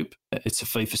would hope. It's a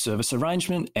fee-for-service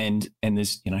arrangement and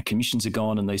there's, commissions are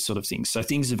gone and these sort of things. So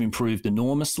things have improved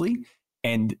enormously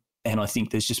and I think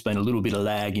there's just been a little bit of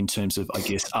lag in terms of, I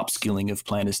guess, upskilling of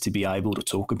planners to be able to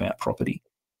talk about property.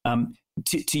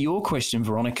 To your question,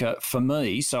 Veronica, for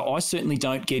me, so I certainly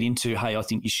don't get into, hey, I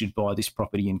think you should buy this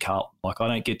property in Carlton. Like I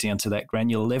don't get down to that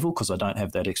granular level because I don't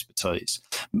have that expertise.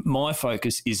 My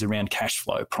focus is around cash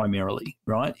flow primarily,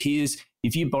 right?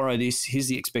 If you borrow this, here's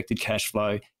the expected cash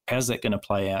flow. How's that going to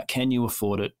play out? Can you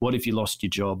afford it? What if you lost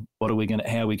your job? How are we going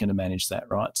to manage that,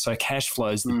 right? So cash flow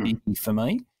is the biggie for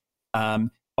me.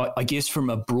 I guess from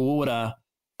a broader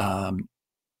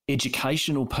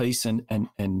educational piece and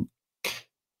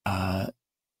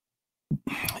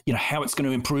how it's going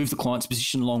to improve the client's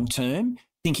position long term,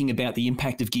 thinking about the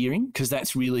impact of gearing, because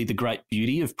that's really the great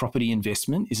beauty of property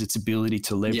investment is its ability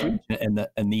to leverage and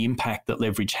the impact that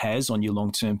leverage has on your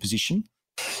long-term position.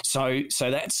 So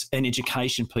that's an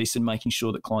education piece and making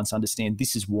sure that clients understand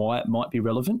this is why it might be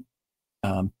relevant.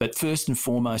 But first and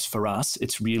foremost for us,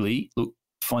 it's really, look,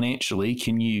 financially,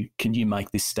 can you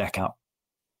make this stack up?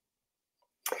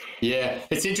 Yeah,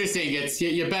 it's interesting.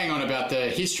 You're bang on about the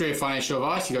history of financial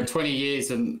advice. You've got 20 years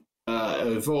and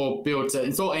have all built,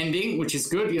 it's all ending, which is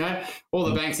good. All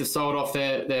the banks have sold off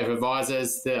their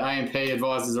advisors. The AMP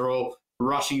advisors are all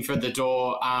rushing for the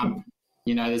door.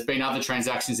 There's been other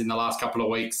transactions in the last couple of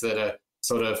weeks that are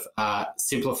sort of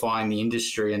simplifying the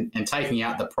industry and taking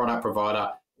out the product provider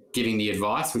giving the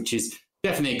advice, which is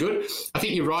definitely good. I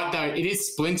think you're right, though. It is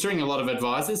splintering a lot of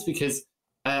advisors because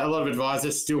a lot of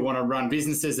advisors still want to run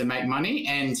businesses and make money,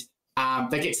 and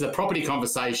they get to the property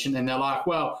conversation and they're like,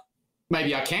 well,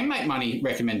 maybe I can make money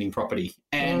recommending property.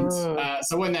 And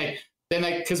so when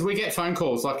because we get phone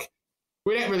calls, like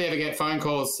we don't really ever get phone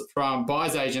calls from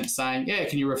buyer's agents saying, yeah,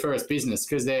 can you refer us business?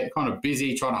 Because they're kind of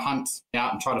busy trying to hunt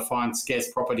out and try to find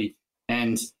scarce property.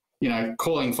 And,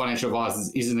 calling financial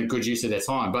advisors isn't a good use of their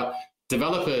time. But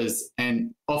developers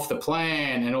and off the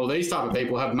plan and all these type of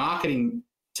people have marketing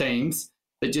teams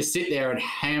that just sit there and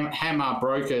hammer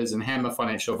brokers and hammer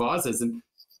financial advisors. And,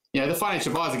 the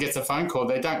financial advisor gets a phone call.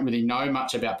 They don't really know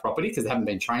much about property because they haven't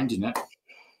been trained in it.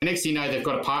 And next thing you know, they've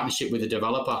got a partnership with a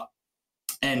developer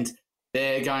and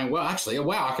they're going, well, actually,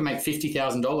 wow, I can make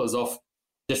 $50,000 off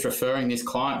just referring this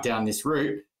client down this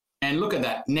route. And look at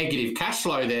that negative cash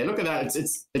flow there. Look at that.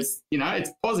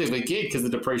 It's positively geared because of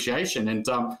the depreciation. And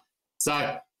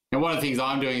so one of the things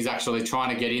I'm doing is actually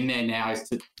trying to get in there now is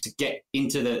to get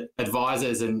into the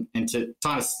advisors and to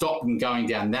kind of stop them going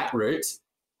down that route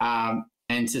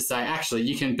and to say, actually,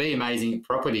 you can be amazing at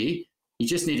property. You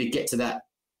just need to get to that.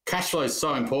 Cash flow is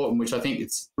so important, which I think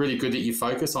it's really good that you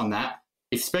focus on that,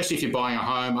 especially if you're buying a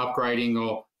home, upgrading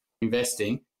or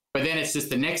investing. But then it's just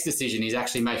the next decision is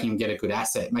actually making them get a good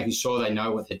asset, making sure they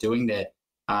know what they're doing there,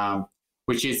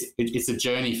 which is it's a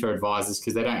journey for advisors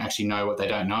because they don't actually know what they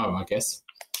don't know, I guess.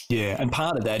 Yeah, and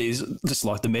part of that is just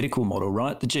like the medical model,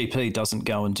 right? The GP doesn't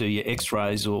go and do your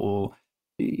x-rays or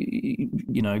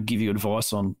give you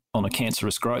advice on a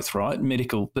cancerous growth, right?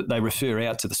 Medical, but they refer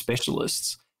out to the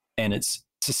specialists. And it's,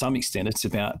 to some extent, it's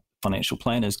about financial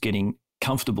planners getting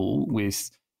comfortable with,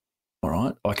 all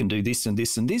right, I can do this and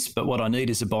this and this, but what I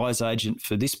need is a buyer's agent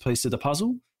for this piece of the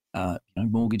puzzle.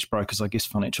 Mortgage brokers, I guess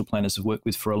financial planners have worked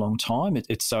with for a long time.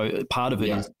 It's so part of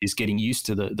it is getting used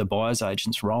to the buyer's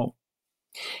agent's role.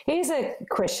 Here's a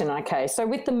question, okay. So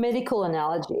with the medical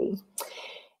analogy,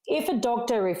 if a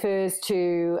doctor refers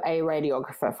to a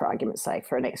radiographer, for argument's sake,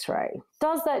 for an x-ray,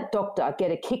 does that doctor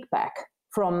get a kickback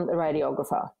from the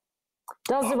radiographer?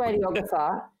 Does the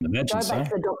radiographer go back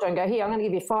to the doctor and go, here, I'm going to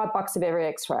give you $5 of every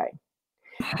x-ray?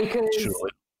 Because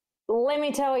let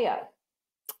me tell you,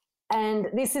 and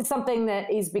this is something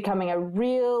that is becoming a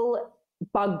real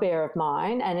bugbear of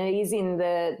mine, and it is in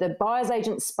the buyer's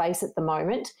agent space at the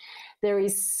moment. There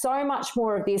is so much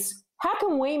more of this, how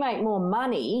can we make more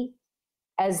money,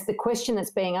 as the question that's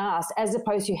being asked, as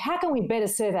opposed to how can we better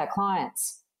serve our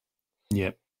clients?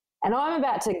 Yep. And I'm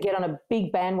about to get on a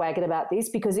big bandwagon about this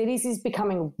because it is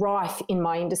becoming rife in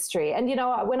my industry. And, you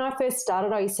know, when I first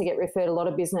started, I used to get referred a lot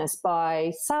of business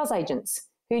by sales agents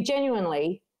who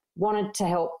genuinely wanted to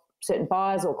help certain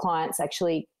buyers or clients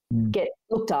actually get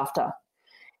looked after.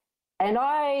 And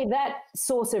that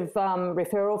source of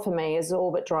referral for me is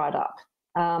all but dried up.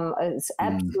 It's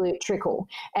absolute trickle.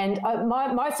 And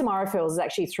most of my referrals is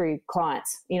actually through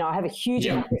clients. You know, I have a huge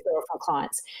amount of referral from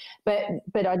clients,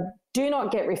 but I do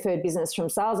not get referred business from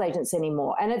sales agents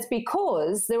anymore. And it's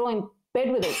because they're all in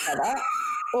bed with each other,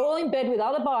 all in bed with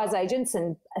other buyers agents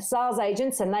and sales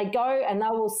agents, and they go and they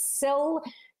will sell.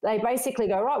 They basically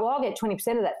go, right, well, I'll get 20%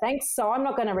 of that, thanks. So I'm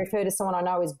not going to refer to someone I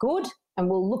know is good and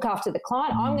will look after the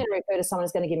client. I'm going to refer to someone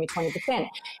who's going to give me 20%.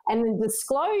 And the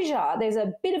disclosure, there's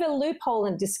a bit of a loophole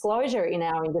in disclosure in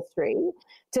our industry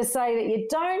to say that you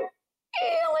don't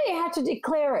really have to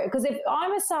declare it. Because if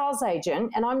I'm a sales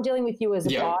agent and I'm dealing with you as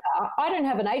a buyer, I don't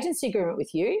have an agency agreement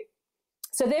with you.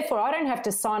 So therefore, I don't have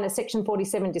to sign a Section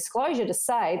 47 disclosure to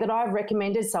say that I've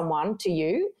recommended someone to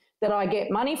you that I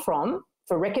get money from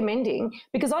for recommending,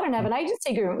 because I don't have an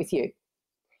agency agreement with you.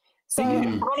 So,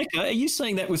 Veronica, are you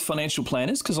saying that with financial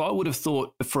planners? Because I would have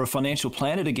thought for a financial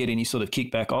planner to get any sort of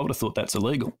kickback, I would have thought that's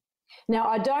illegal. Now,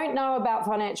 I don't know about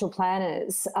financial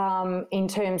planners in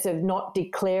terms of not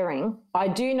declaring. I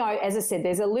do know, as I said,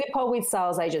 there's a loophole with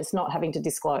sales agents not having to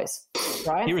disclose,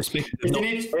 right? Irrespective of not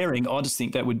declaring, I just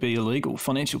think that would be illegal.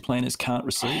 Financial planners can't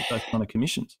receive those kind of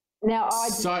commissions. Now,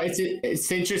 so it's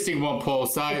an interesting one, Paul.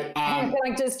 So can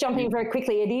I just jump in very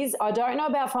quickly? It is. I don't know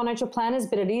about financial planners,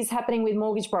 but it is happening with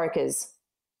mortgage brokers.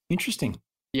 Interesting.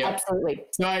 Yeah, absolutely.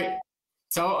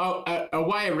 So a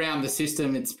way around the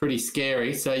system, it's pretty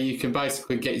scary. So you can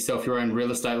basically get yourself your own real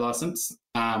estate license,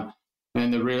 and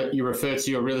you refer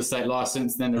to your real estate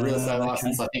license. Then the real estate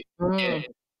license, I think,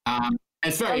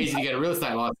 it's very easy to get a real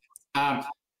estate license.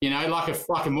 You know, like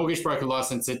a mortgage broker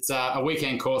license, it's a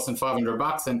weekend course and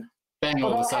 $500, and bang,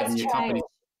 all of a sudden your company.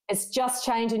 It's just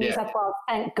changed in New South Wales,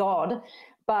 thank God.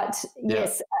 But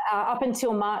yes, up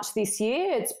until March this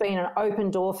year, it's been an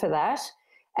open door for that,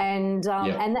 and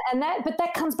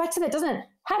that comes back to that, doesn't it?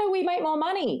 How do we make more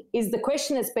money? Is the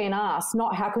question that's been asked,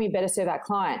 not how can we better serve our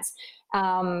clients.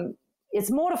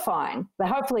 It's mortifying, but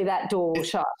hopefully that door will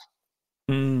shut.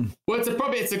 Well,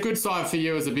 it's a good sign for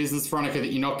you as a business, Veronica,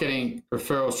 that you're not getting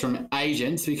referrals from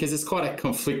agents, because it's quite a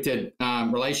conflicted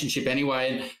relationship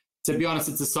anyway. And to be honest,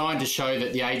 it's a sign to show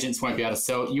that the agents won't be able to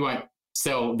sell. You won't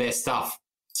sell their stuff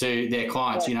to their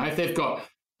clients. You know, if they've got,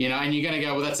 you know, and you're going to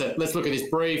go, well, let's look at this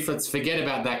brief. Let's forget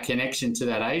about that connection to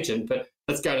that agent, but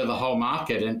let's go to the whole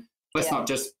market and let's not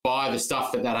just buy the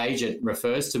stuff that agent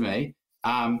refers to me,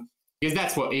 because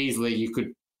that's what easily you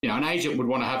could. You know, an agent would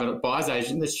want to have a buyer's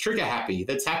agent that's trigger happy,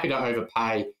 that's happy to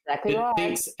overpay, exactly that right.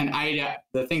 thinks an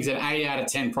 8 out of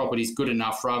 10 property is good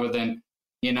enough, rather than,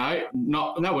 you know,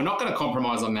 we're not going to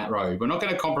compromise on that road. We're not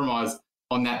going to compromise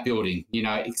on that building, you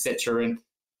know, etc.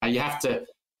 And you have to.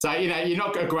 So, you know, you're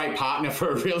not a great partner for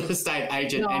a real estate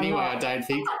agent I don't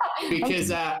think,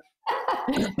 because. I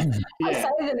say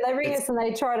that they ring us and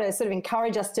they try to sort of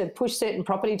encourage us to push certain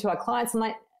property to our clients,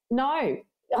 and no.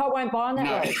 I won't buy on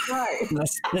that road. No.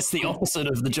 That's the opposite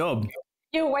of the job.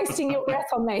 You're wasting your breath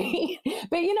on me.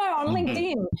 But, you know, on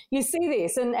LinkedIn, you see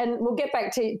this, and we'll get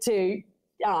back to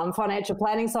financial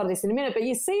planning side of this in a minute, but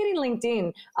you see it in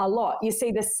LinkedIn a lot. You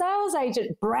see the sales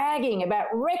agent bragging about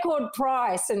record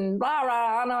price and blah, blah,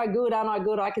 aren't I good,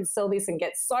 I can sell this and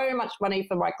get so much money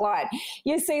for my client.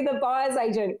 You see the buyer's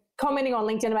agent commenting on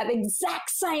LinkedIn about the exact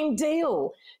same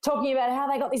deal, talking about how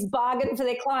they got this bargain for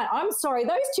their client. I'm sorry,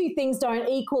 those two things don't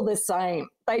equal the same.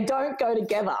 They don't go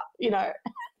together, you know.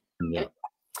 Yeah.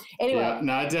 Anyway. Yeah,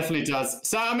 no, it definitely does.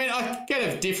 So, I mean, I get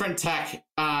a different tack.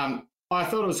 I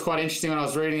thought it was quite interesting when I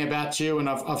was reading about you, and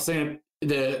I've seen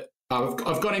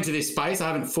I've got into this space. I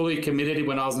haven't fully committed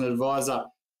when I was an advisor,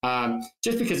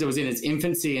 just because it was in its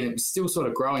infancy and it was still sort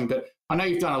of growing. But I know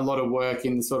you've done a lot of work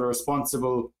in the sort of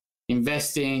responsible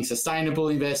investing, sustainable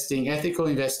investing, ethical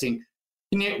investing.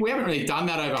 And yet we haven't really done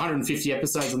that over 150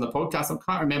 episodes on the podcast. I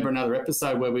can't remember another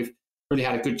episode where we've really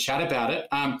had a good chat about it.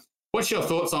 What's your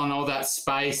thoughts on all that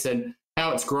space and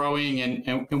how it's growing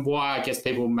and why I guess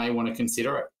people may want to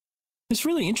consider it? It's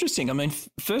really interesting. I mean,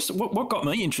 first, what got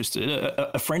me interested,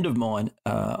 a friend of mine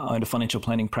owned a financial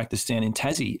planning practice down in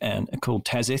Tassie and called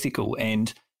Tas Ethical,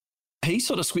 and he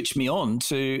sort of switched me on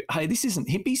to, hey, this isn't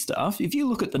hippie stuff. If you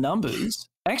look at the numbers,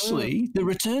 actually the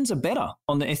returns are better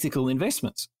on the ethical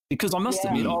investments, because I must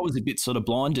admit I was a bit sort of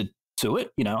blinded to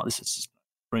it. This is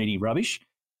greedy rubbish.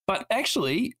 But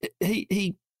actually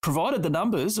he provided the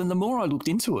numbers, and the more I looked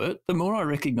into it, the more I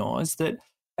recognised that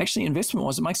actually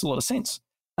investment-wise it makes a lot of sense.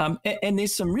 And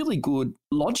there's some really good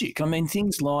logic. I mean,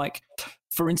 things like,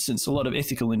 for instance, a lot of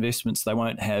ethical investments, they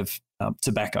won't have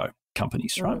tobacco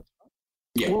companies, right?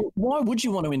 Yeah. Well, why would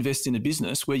you want to invest in a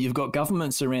business where you've got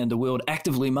governments around the world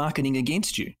actively marketing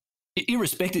against you,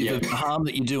 irrespective of the harm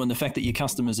that you do and the fact that your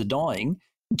customers are dying?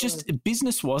 Just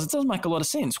business-wise, it doesn't make a lot of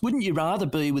sense. Wouldn't you rather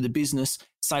be with a business,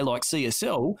 say like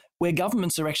CSL, where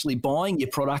governments are actually buying your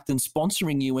product and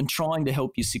sponsoring you and trying to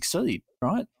help you succeed,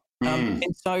 right? And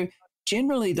so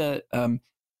generally the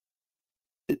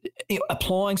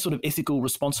applying sort of ethical,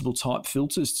 responsible type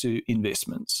filters to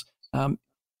investments,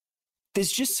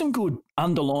 there's just some good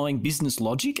underlying business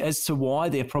logic as to why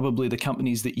they're probably the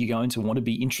companies that you're going to want to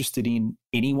be interested in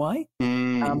anyway.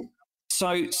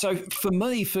 So for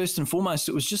me, first and foremost,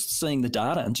 it was just seeing the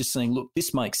data and just saying, look,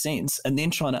 this makes sense, and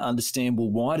then trying to understand, well,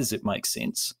 why does it make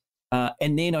sense?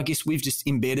 And then I guess we've just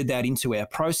embedded that into our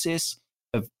process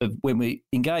of when we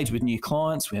engage with new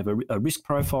clients. We have a risk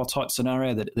profile type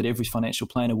scenario that every financial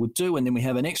planner would do, and then we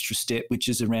have an extra step, which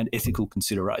is around ethical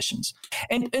considerations.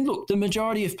 And look, the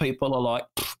majority of people are like,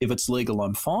 if it's legal,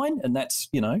 I'm fine, and that's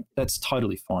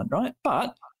totally fine, right?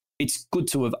 But it's good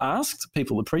to have asked.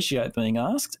 People appreciate being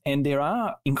asked, and there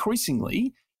are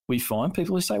increasingly, we find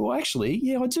people who say, well, actually,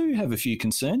 yeah, I do have a few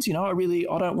concerns. I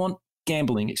don't want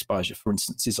gambling exposure, for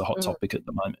instance, is a hot topic at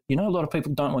the moment. A lot of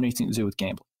people don't want anything to do with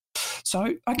gambling.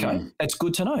 So, okay, that's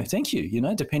good to know. Thank you.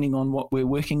 Depending on what we're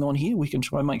working on here, we can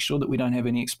try and make sure that we don't have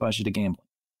any exposure to gambling.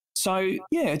 So,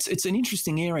 yeah, it's an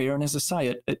interesting area. And as I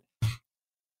say,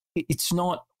 it's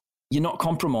not, you're not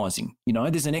compromising.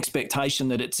 There's an expectation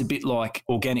that it's a bit like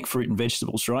organic fruit and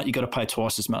vegetables, right? You've got to pay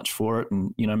twice as much for it,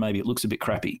 and, maybe it looks a bit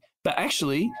crappy. But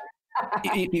actually,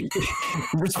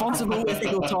 responsible,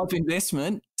 ethical type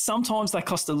investment, sometimes they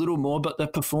cost a little more, but the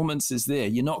performance is there.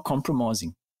 You're not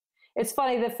compromising. It's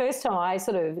funny, the first time I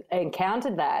sort of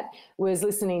encountered that was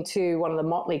listening to one of the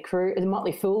Motley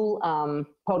Fool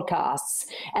podcasts.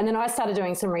 And then I started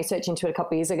doing some research into it a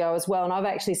couple of years ago as well. And I've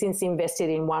actually since invested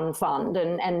in one fund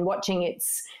and watching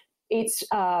its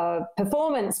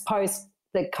performance post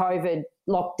the COVID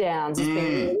lockdowns has been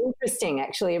really interesting,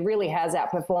 actually. It really has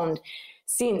outperformed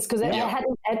since, because it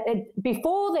hadn't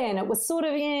before then. It was sort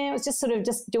of it was just sort of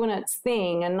just doing its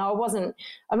thing, and I'm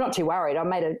not too worried. I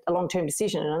made a long-term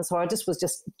decision, and so I was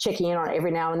just checking in on it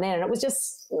every now and then, and it was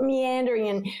just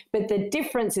meandering. But the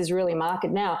difference is really marked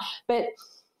now. But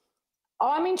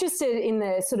I'm interested in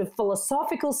the sort of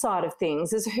philosophical side of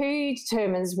things, as who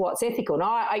determines what's ethical. And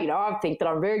I think that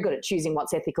I'm very good at choosing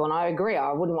what's ethical, and I agree.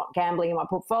 I wouldn't want gambling in my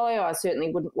portfolio. I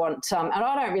certainly wouldn't want, and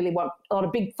I don't really want a lot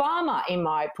of big pharma in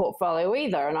my portfolio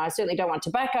either. And I certainly don't want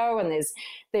tobacco. And there's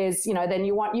then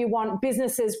you want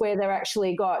businesses where they're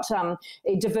actually got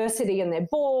diversity in their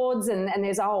boards, and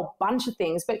there's a whole bunch of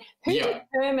things. But who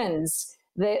determines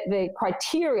the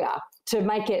criteria to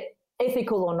make it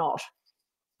ethical or not?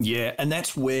 Yeah, and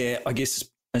that's where, I guess,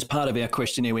 as part of our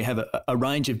questionnaire, we have a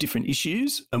range of different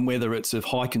issues, and whether it's of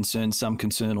high concern, some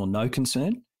concern, or no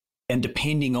concern. And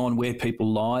depending on where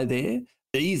people lie there,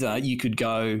 either you could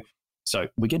go, so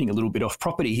we're getting a little bit off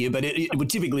property here, but it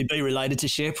would typically be related to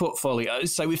share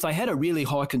portfolios. So if they had a really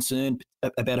high concern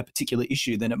about a particular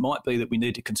issue, then it might be that we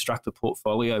need to construct the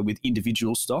portfolio with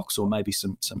individual stocks or maybe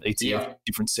some ETF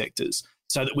different sectors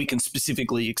so that we can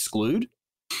specifically exclude.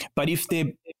 But if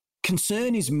their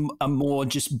concern is a more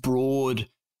just broad,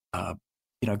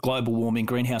 global warming,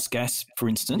 greenhouse gas, for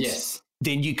instance,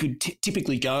 then you could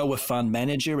typically go a fund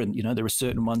manager, and, there are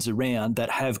certain ones around that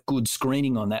have good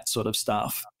screening on that sort of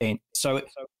stuff. And so,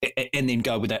 and then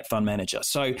go with that fund manager.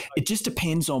 So it just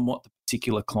depends on what the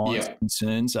particular client's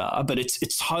concerns are, but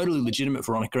it's totally legitimate,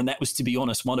 Veronica. And that was, to be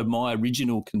honest, one of my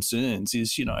original concerns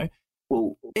is,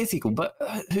 well, ethical, but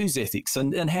whose ethics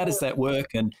and how does that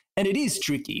work? And it is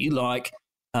tricky. Like,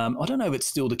 I don't know if it's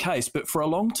still the case, but for a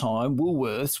long time,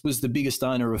 Woolworths was the biggest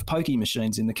owner of pokie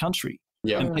machines in the country.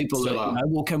 Yeah, and people are,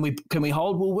 well, can we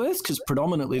hold Woolworths? Because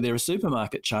predominantly they're a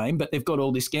supermarket chain, but they've got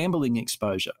all this gambling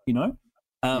exposure,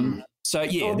 So,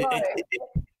 yeah.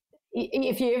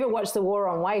 If you ever watch The War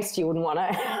on Waste, you wouldn't want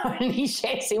to own any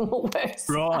shares in Woolworths.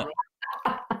 Right.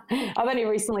 I've only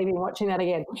recently been watching that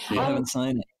again. I haven't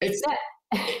seen it.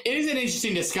 It is an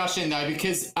interesting discussion, though,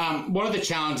 because one of the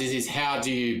challenges is how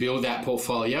do you build that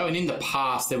portfolio? And in the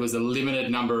past, there was a limited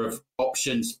number of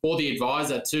options for the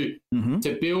advisor to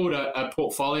build a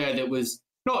portfolio that was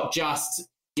not just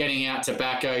getting out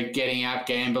tobacco, getting out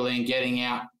gambling, getting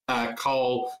out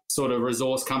coal sort of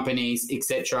resource companies,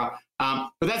 etc.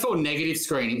 But that's all negative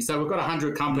screening. So we've got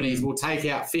 100 companies. We'll take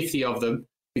out 50 of them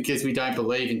because we don't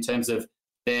believe in terms of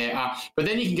their but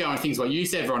then you can go on things like you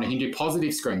said, Veronica, you can do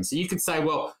positive screens. So you could say,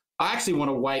 well, I actually want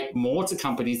to weight more to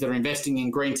companies that are investing in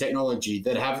green technology,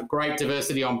 that have great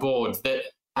diversity on board, that,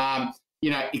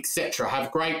 et cetera,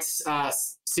 have great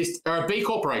or a B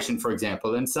corporation, for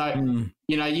example. And so,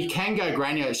 you can go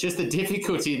granular. It's just the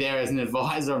difficulty there as an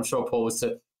advisor, I'm sure, Paul, is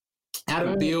to how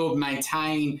to build,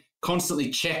 maintain, constantly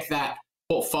check that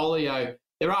portfolio.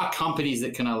 There are companies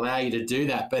that can allow you to do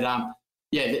that. But,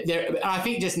 I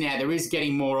think just now there is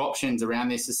getting more options around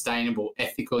this sustainable,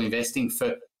 ethical investing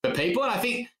for people. And I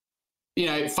think,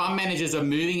 fund managers are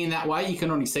moving in that way. You can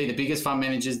already see the biggest fund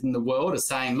managers in the world are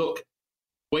saying, look,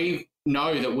 we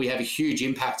know that we have a huge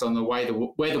impact on the way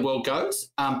where the world goes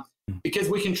because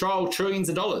we control trillions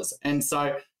of dollars. And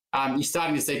so you're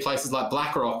starting to see places like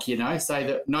BlackRock, say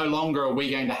that no longer are we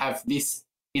going to have this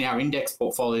in our index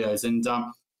portfolios. And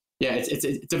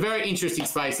it's a very interesting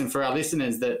space. And for our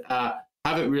listeners that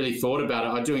haven't really thought about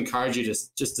it, I do encourage you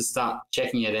just to start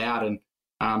checking it out. And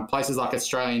places like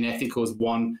Australian Ethical is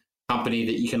one company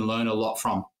that you can learn a lot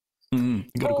from.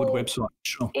 You've got a good website,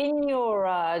 sure. In your,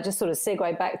 just sort of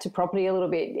segue back to property a little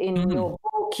bit, in your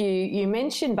book, you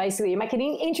mentioned basically you make an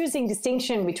interesting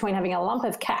distinction between having a lump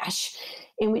of cash,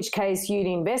 in which case you'd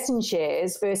invest in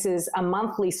shares, versus a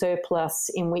monthly surplus,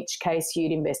 in which case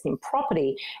you'd invest in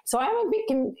property. So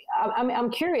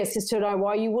I'm curious as to know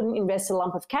why you wouldn't invest a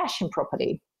lump of cash in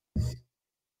property.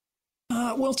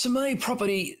 Well, to me,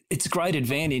 property, its great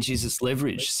advantage is its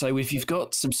leverage. So if you've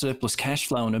got some surplus cash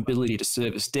flow and ability to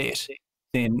service debt,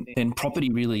 then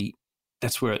property really,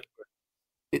 that's where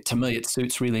to me, it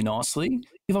suits really nicely.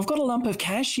 If I've got a lump of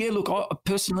cash, look,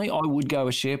 personally, I would go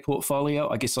a share portfolio.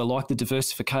 I guess I like the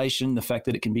diversification, the fact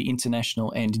that it can be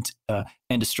international and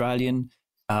Australian.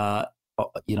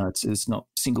 It's not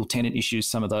single tenant issues,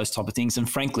 some of those type of things. And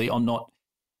frankly, I'm not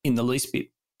in the least bit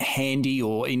handy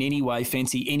or in any way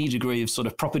fancy any degree of sort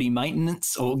of property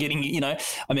maintenance or getting, I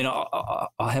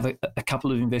have a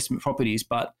couple of investment properties,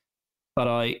 but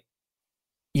I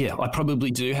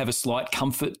probably do have a slight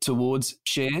comfort towards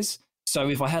shares. So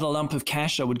if I had a lump of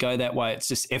cash, I would go that way. It's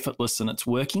just effortless and it's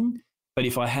working. But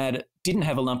if I didn't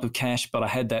have a lump of cash, but I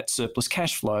had that surplus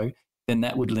cash flow, then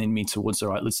that would lend me towards, all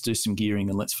right, let's do some gearing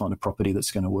and let's find a property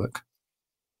that's going to work.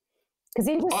 Because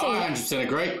interesting. I 100%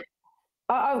 agree.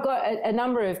 I've got a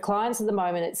number of clients at the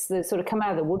moment. It's the sort of come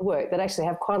out of the woodwork that actually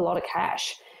have quite a lot of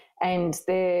cash, and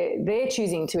they're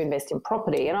choosing to invest in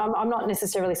property. And I'm not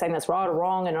necessarily saying that's right or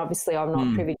wrong, and obviously I'm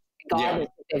not privy to the guidance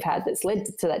that they've had that's led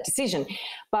to that decision.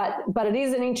 But it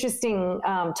is an interesting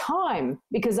time,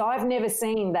 because I've never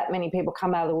seen that many people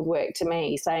come out of the woodwork to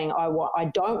me saying I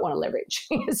don't want to leverage.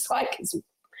 It's like it's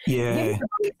so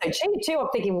cheap too. I'm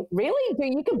thinking, really?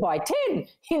 You could buy 10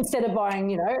 instead of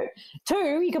buying, 2.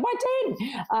 You could buy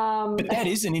 10. But that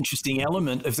is an interesting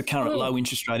element of the current low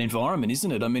interest rate environment,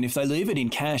 isn't it? I mean, if they leave it in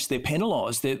cash, they're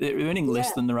penalised. They're earning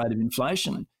less than the rate of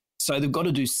inflation. So they've got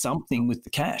to do something with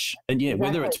the cash. And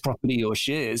whether it's property or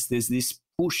shares, there's this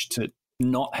push to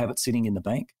not have it sitting in the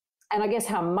bank. And I guess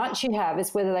how much you have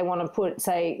is whether they want to put,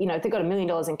 say, if they've got $1 million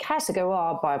in cash, they go,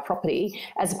 I'll buy a property,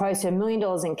 as opposed to $1 million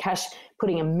in cash,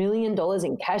 putting $1 million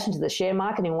in cash into the share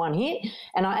market in one hit.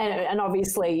 And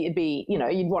obviously it'd be,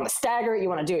 you'd want to stagger it, you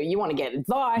want to get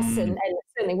advice, and it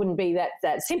certainly wouldn't be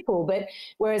that simple. But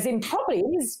whereas in property,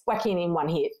 it is whacking in one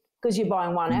hit because you're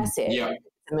buying one asset. Yeah.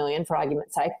 $1 million for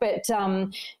argument's sake, but it's I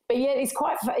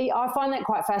find that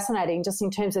quite fascinating, just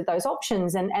in terms of those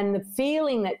options and the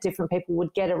feeling that different people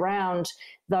would get around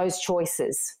those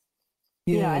choices.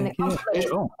 And the comfort that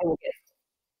people get.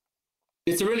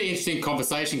 It's a really interesting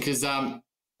conversation because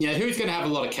who's going to have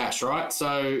a lot of cash, right?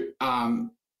 So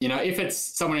if it's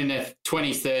someone in their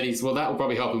 20s, 30s, well, that will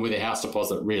probably help them with their house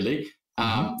deposit, really.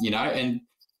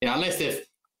 Unless they've,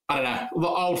 I don't know,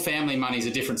 well, old family money is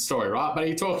a different story, right? But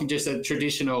you're talking just a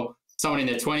traditional, someone in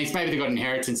their 20s, maybe they've got an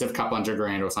inheritance of a couple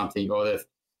 $100,000 or something, or they've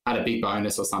had a big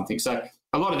bonus or something. So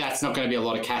a lot of that's not going to be a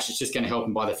lot of cash. It's just going to help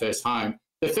them buy their first home.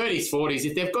 The 30s, 40s,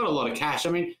 if they've got a lot of cash,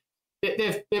 I mean,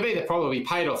 they've either probably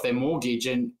paid off their mortgage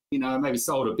and, maybe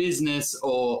sold a business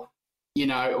or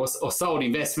sold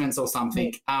investments or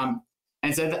something.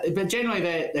 But generally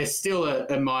they're still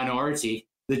a minority.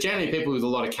 The generally people with a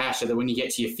lot of cash are that when you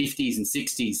get to your 50s and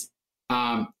 60s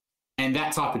and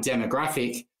that type of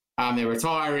demographic, they're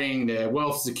retiring, their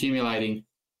wealth is accumulating.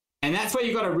 And that's where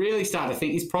you've got to really start to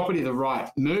think, is property the right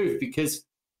move? Because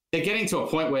they're getting to a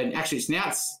point where actually it's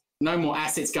no more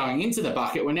assets going into the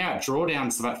bucket. We're now at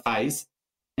drawdown phase.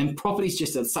 And property's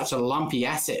just such a lumpy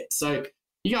asset. So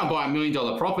you go and buy $1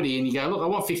 million property and you go, look, I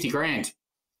want 50 grand.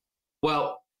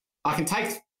 Well, I'm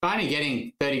only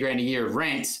getting 30 grand a year of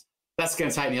rent. That's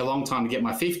going to take me a long time to get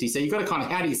my 50. So you've got to kind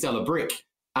of, how do you sell a brick?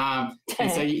 And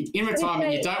so in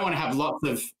retirement, you don't want to have lots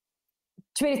of...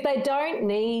 If they don't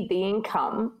need the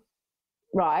income,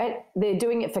 right, they're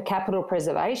doing it for capital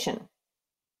preservation.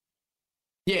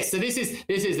 Yes, so this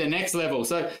is the next level.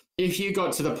 So if you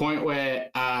got to the point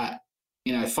where,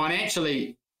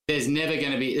 financially, there's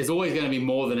always going to be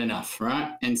more than enough,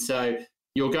 right? And so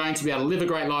you're going to be able to live a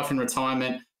great life in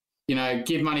retirement,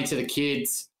 give money to the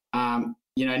kids,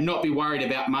 not be worried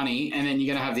about money. And then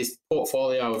you're going to have this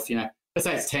portfolio of, let's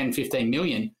say it's 10, 15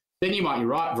 million. Then you might be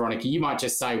right, Veronica. You might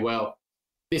just say, well,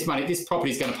 this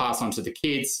property is going to pass on to the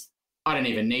kids. I don't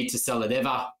even need to sell it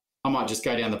ever. I might just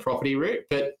go down the property route.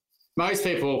 But most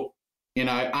people,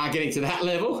 aren't getting to that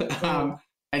level.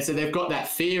 And so they've got that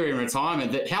fear in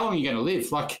retirement that how long are you going to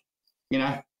live? Like,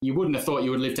 you wouldn't have thought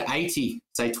you would live to 80,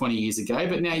 say 20 years ago,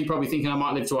 but now you're probably thinking I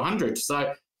might live to 100.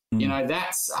 So,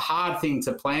 that's a hard thing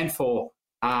to plan for,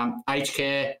 aged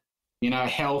care,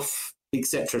 health,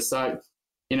 etc. So,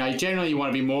 generally you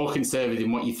want to be more conservative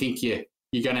in what you think you're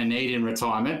going to need in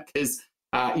retirement because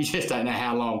you just don't know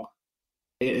how long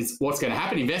what's going to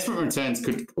happen. Investment returns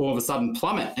could all of a sudden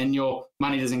plummet and your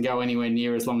money doesn't go anywhere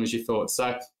near as long as you thought.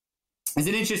 So it's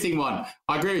an interesting one.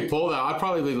 I agree with Paul, though. I'd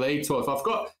probably lead to if I've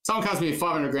got someone comes to me with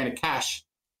 500 grand of cash,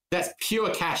 that's pure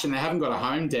cash and they haven't got a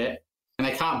home debt and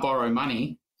they can't borrow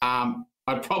money,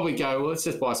 I'd probably go, well, let's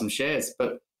just buy some shares.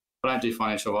 But I don't do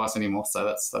financial advice anymore, so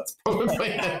that's probably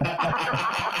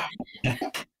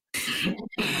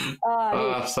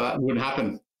so that wouldn't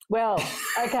happen. Well,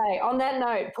 okay, on that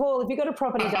note, Paul, have you got a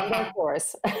property dumbo for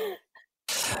us?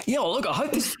 Yeah, well, look, I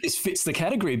hope this fits the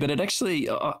category, but it actually,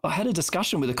 I had a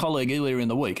discussion with a colleague earlier in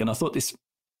the week, and I thought this,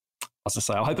 as I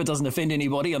say, I hope it doesn't offend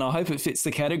anybody, and I hope it fits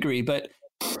the category, but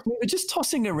we were just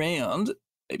tossing around,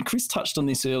 and Chris touched on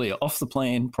this earlier,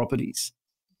 off-the-plan properties.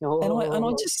 Oh. And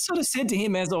I just sort of said to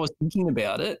him as I was thinking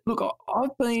about it, look,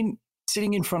 I've been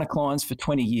sitting in front of clients for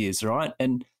 20 years, right?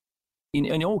 And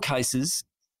in all cases,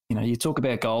 you talk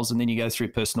about goals and then you go through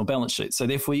personal balance sheets. So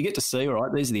therefore you get to see, all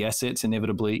right, these are the assets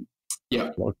inevitably.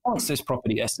 Yeah. Clients, there's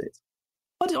property assets.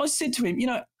 I said to him,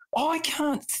 I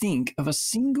can't think of a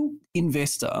single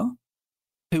investor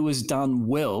who has done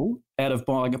well out of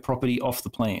buying a property off the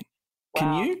plan. Wow.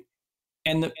 Can you?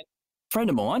 And the friend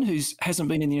of mine who hasn't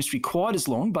been in the industry quite as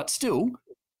long, but still,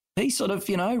 he sort of,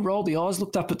 rolled the eyes,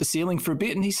 looked up at the ceiling for a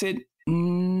bit and he said,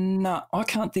 no, I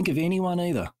can't think of anyone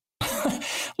either.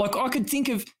 Like I could think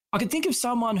of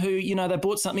someone who, they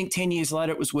bought something 10 years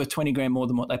later, it was worth 20 grand more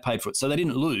than what they paid for it. So they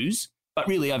didn't lose, but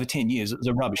really over 10 years, it was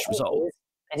a rubbish result.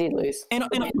 They did lose. And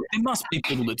there must be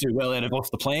people that do well out of off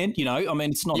the plan,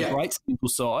 it's not a great sample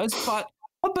size, but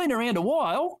I've been around a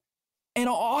while and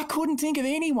I couldn't think of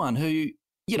anyone who,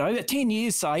 at 10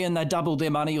 years, say, and they doubled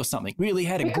their money or something, really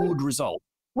had a good result.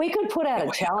 We could put out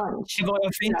a challenge. Have I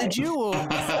offended you or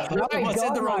have I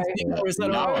said the wrong thing? Or is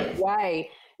that all right? No way.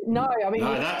 No, I mean,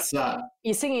 that's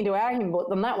you're singing to our hymn book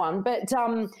than that one. But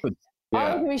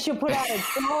I think we should put out a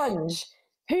challenge.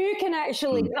 Who can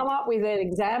actually come up with an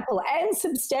example and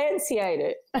substantiate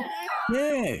it?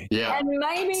 Yeah. And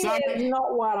maybe there's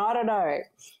not one. I don't know.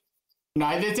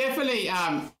 No, there's definitely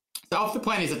so off the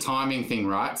plan is a timing thing,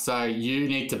 right? So you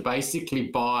need to basically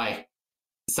buy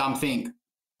something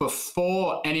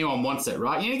before anyone wants it,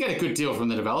 right? You need to get a good deal from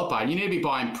the developer. You need to be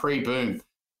buying pre-boom.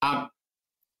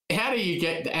 How do you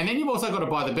get, and then you've also got to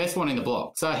buy the best one in the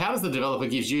block. So how does the developer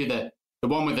gives you the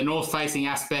one with the north-facing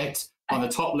aspect on the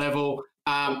top level,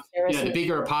 the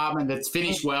bigger apartment that's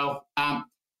finished well,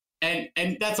 and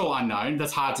that's all unknown.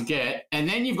 That's hard to get. And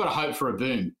then you've got to hope for a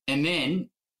boom. And then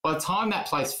by the time that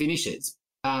place finishes,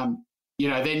 then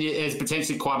there's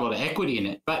potentially quite a lot of equity in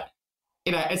it. But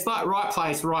it's like right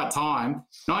place, right time.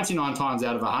 99 times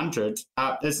out of 100,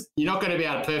 you're not going to be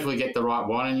able to perfectly get the right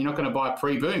one, and you're not going to buy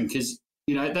pre-boom because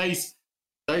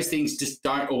those things just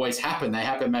don't always happen. They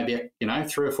happen maybe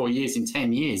 3 or 4 years in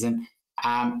 10 years, and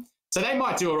so they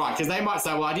might do all right because they might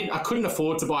say, well, I couldn't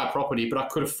afford to buy a property, but I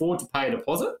could afford to pay a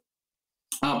deposit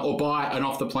or buy an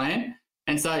off the plan,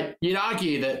 and so you'd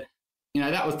argue that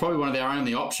that was probably one of their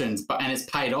only options, and it's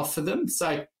paid off for them.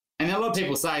 So, and a lot of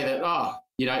people say that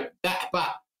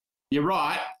but you're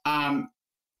right.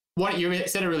 What you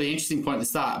said a really interesting point at the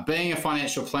start. Being a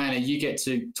financial planner, you get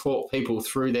to talk people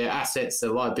through their assets, their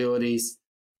liabilities,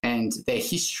 and their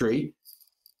history,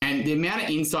 and the amount of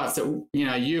insights that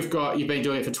you've been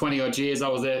doing it for 20 odd years. I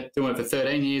was there doing it for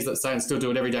 13 years. Let's say, and still do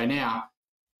it every day now.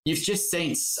 You've just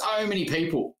seen so many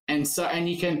people, and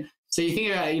you can So you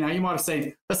think about it, you might have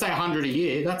seen, let's say 100 a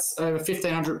year, that's over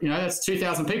 1,500, that's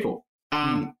 2,000 people.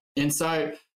 And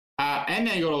so, and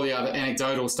then you got all the other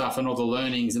anecdotal stuff and all the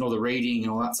learnings and all the reading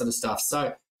and all that sort of stuff.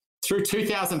 So through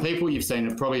 2,000 people you've seen,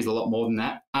 it probably is a lot more than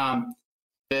that,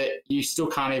 that you still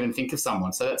can't even think of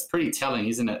someone. So that's pretty telling,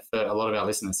 isn't it, for a lot of our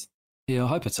listeners? Yeah, I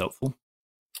hope it's helpful.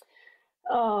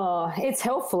 Oh, it's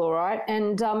helpful, all right.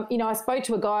 And, I spoke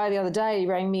to a guy the other day. He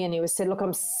rang me and he said, look,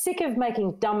 I'm sick of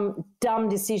making dumb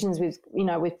decisions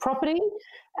with property.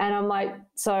 And I'm like,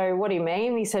 so what do you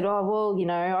mean? He said, oh, well,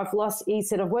 I've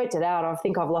worked it out. I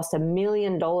think I've lost $1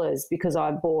 million because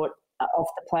I bought off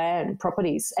the plan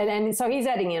properties. And so he's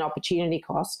adding in opportunity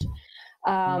cost.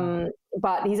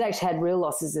 But he's actually had real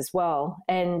losses as well.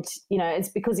 And, it's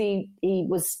because he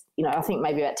was, I think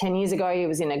maybe about 10 years ago, he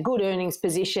was in a good earnings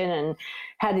position and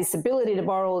had this ability to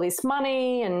borrow all this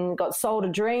money and got sold a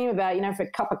dream about, for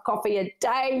a cup of coffee a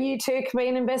day, you too can be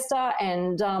an investor.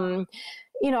 And,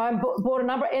 I bought a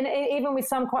number, and even with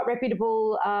some quite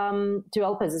reputable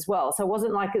developers as well. So it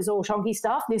wasn't like it's all shonky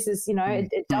stuff. This is,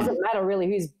 it doesn't matter really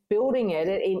who's building it.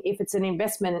 If it's an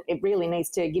investment, it really needs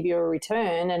to give you a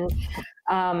return. And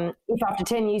if after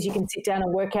 10 years you can sit down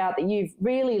and work out that you've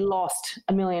really lost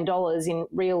 $1 million in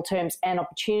real terms and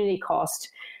opportunity cost,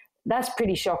 that's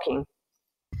pretty shocking.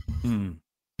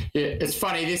 Yeah, it's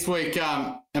funny. This week,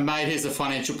 a mate who's a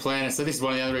financial planner. So this is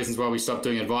one of the other reasons why we stopped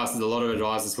doing advice. Is a lot of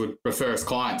advisors would refer us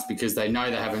clients because they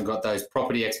know they haven't got those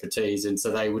property expertise, and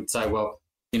so they would say, well,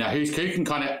 who can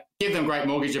kind of give them great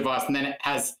mortgage advice, and then it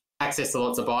has access to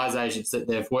lots of buyers agents that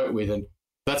they've worked with, and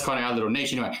that's kind of our little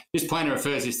niche. Anyway, this planner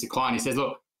refers this to client. He says,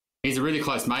 look, he's a really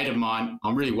close mate of mine.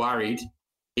 I'm really worried.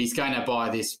 He's going to buy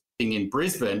this thing in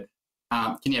Brisbane.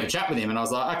 Can you have a chat with him? And I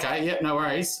was like, okay, yeah, no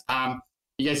worries.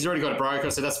 He goes, he's already got a broker,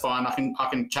 so that's fine. I can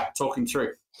talk him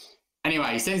through.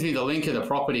 Anyway, he sends me the link of the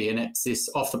property, and it's this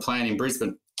off the plan in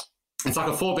Brisbane. It's like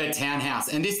a 4-bed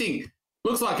townhouse, and this thing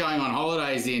looks like going on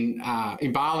holidays in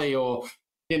Bali or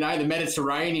the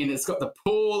Mediterranean. It's got the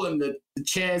pool and the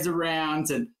chairs around,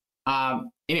 and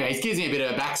anyway, he gives me a bit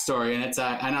of a backstory, and it's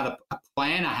another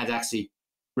planner had actually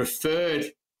referred.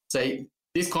 So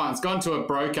this client's gone to a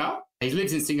broker. He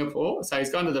lives in Singapore, so he's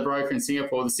gone to the broker in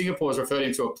Singapore. The Singapore's referred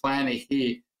him to a planner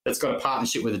here that's got a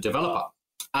partnership with a developer.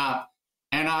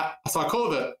 So I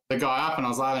called the guy up and I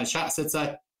was having a chat.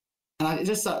 And I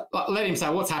just let him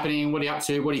say, what's happening? What are you up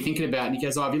to? What are you thinking about? And he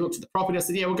goes, have you looked at the property? I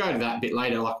said, yeah, we'll go to that a bit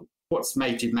later. Like, what's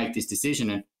made you make this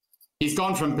decision? And he's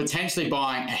gone from potentially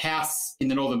buying a house in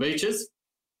the Northern Beaches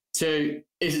to,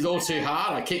 this is all too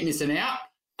hard. I keep missing out.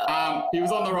 He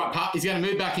was on the right path. He's going to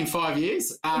move back in 5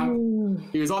 years.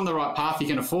 He was on the right path. He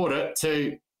can afford it.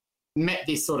 To met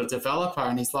this sort of developer,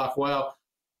 and he's like, well,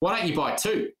 why don't you buy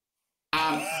two?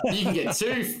 You can get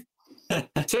two in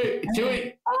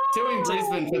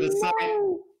Brisbane for the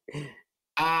same.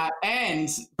 And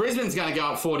Brisbane's going to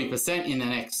go up 40% in the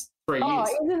next 3 years. Oh,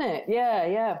 isn't it?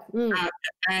 Yeah.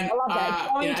 And I love that.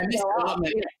 and this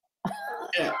development,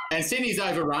 and Sydney's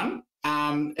overrun.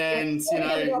 Sydney's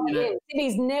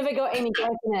never got any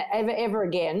growth in it ever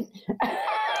again.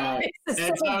 And so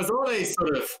it was all these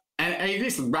sort of, and he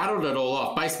just rattled it all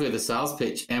off, basically the sales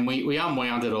pitch, and we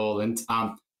unwound it all. And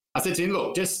I said to him,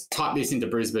 look, just type this into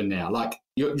Brisbane now. Like,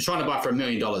 you're trying to buy for $1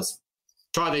 million.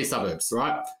 Try these suburbs,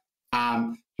 right?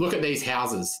 Look at these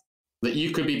houses that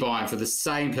you could be buying for the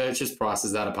same purchase price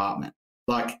as that apartment.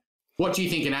 Like, what do you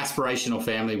think an aspirational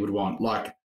family would want?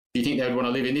 Like, do you think they would want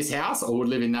to live in this house or would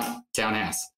live in that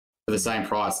townhouse for the same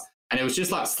price? And it was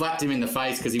just like slapped him in the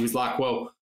face because he was like,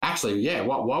 well, actually, yeah,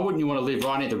 why wouldn't you want to live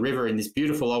right near the river in this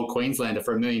beautiful old Queenslander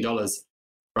for $1 million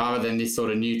rather than this sort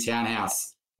of new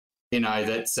townhouse,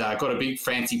 that's got a big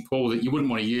fancy pool that you wouldn't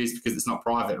want to use because it's not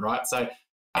private, right? So,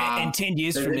 and 10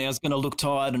 years from now is going to look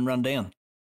tired and run down.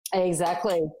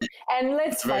 Exactly. And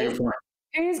let's face it,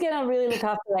 who's going to really look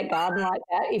after that garden like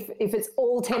that if it's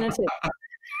all tenanted?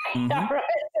 Right?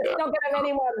 It's not going to have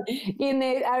anyone in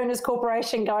the owners'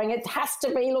 corporation going, it has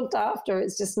to be looked after.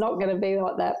 It's just not going to be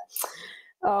like that.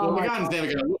 Well, the garden's never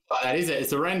going to look like that, is it?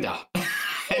 It's a render.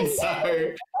 And so...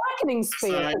 Marketing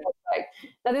speed.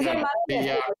 Now, there's no money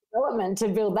there for development to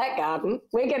build that garden.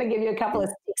 We're going to give you a couple of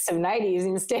sticks of natives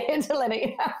instead to let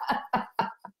it...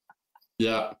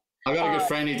 Yeah. I've got a good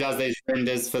friend who does these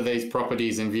renders for these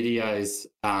properties and videos.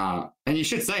 And you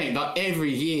should see it, like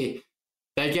every year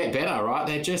they get better, right?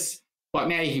 They're just, like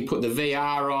now you can put the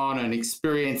VR on and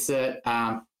experience it.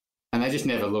 And they just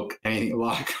never look anything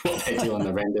like what they do on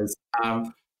the renders.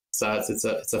 So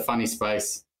it's a funny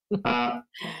space.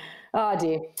 Oh,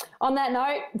 dear. On that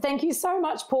note, thank you so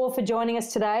much, Paul, for joining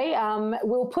us today.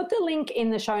 We'll put the link in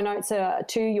the show notes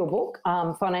to your book,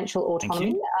 Financial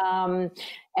Autonomy.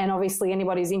 And obviously,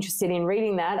 anybody who's interested in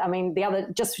reading that, I mean,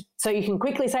 just so you can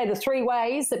quickly say the 3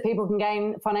 ways that people can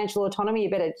gain financial autonomy, you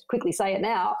better quickly say it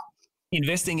now.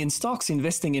 Investing in stocks,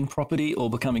 investing in property, or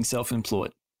becoming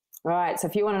self-employed. All right. So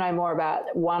if you want to know more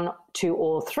about 1, 2,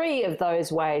 or 3 of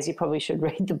those ways, you probably should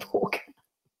read the book.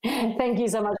 Thank you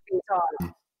so much for your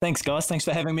time. Thanks, guys. Thanks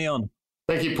for having me on.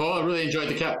 Thank you, Paul. I really enjoyed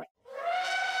the chat.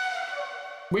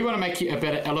 We want to make you a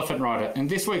better elephant rider. And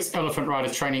this week's elephant rider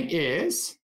training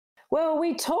is... Well,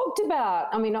 we talked about,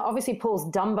 I mean, obviously Paul's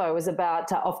Dumbo was about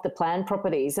off-the-plan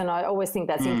properties, and I always think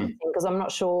that's interesting because I'm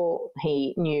not sure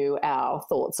he knew our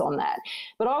thoughts on that.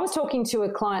 But I was talking to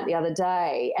a client the other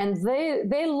day, and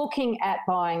they're looking at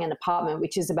buying an apartment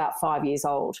which is about 5 years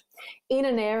old in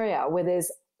an area where there's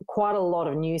quite a lot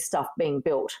of new stuff being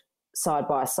built side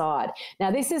by side.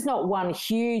 Now, this is not one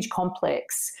huge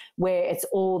complex where it's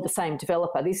all the same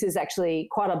developer. This is actually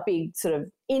quite a big sort of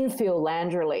infill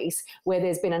land release where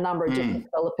there's been a number of different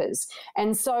developers.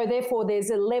 And so, therefore, there's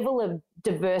a level of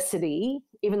diversity.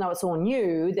 Even though it's all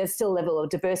new, there's still a level of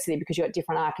diversity because you've got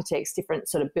different architects, different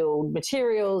sort of build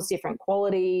materials, different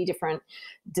quality, different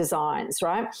designs,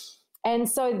 right? And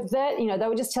so that, you know, they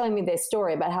were just telling me their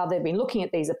story about how they've been looking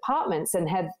at these apartments and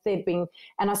and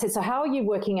I said, so how are you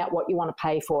working out what you want to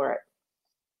pay for it?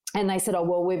 And they said, oh,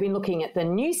 well, we've been looking at the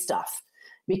new stuff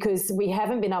because we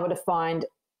haven't been able to find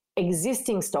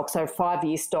existing stock, so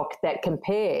 5-year stock that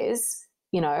compares,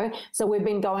 you know. So we've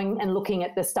been going and looking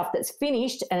at the stuff that's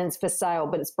finished and it's for sale,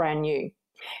 but it's brand new.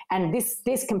 And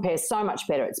this compares so much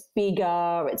better. It's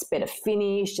bigger, it's better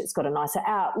finished, it's got a nicer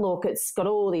outlook, it's got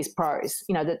all these pros,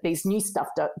 you know, that these new stuff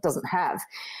doesn't have.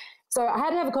 So I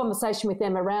had to have a conversation with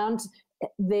them around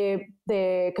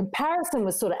their comparison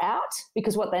was sort of out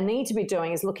because what they need to be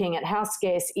doing is looking at how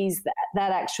scarce is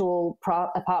that actual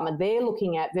apartment they're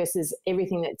looking at versus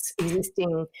everything that's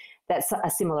existing that's a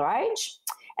similar age.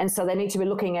 And so they need to be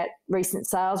looking at recent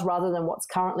sales rather than what's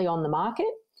currently on the market.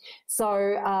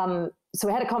 So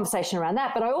we had a conversation around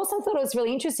that, but I also thought it was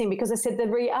really interesting because I said the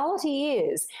reality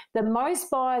is that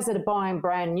most buyers that are buying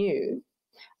brand new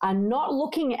are not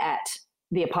looking at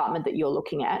the apartment that you're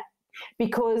looking at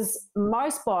because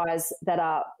most buyers that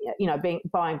are, you know,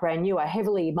 buying brand new are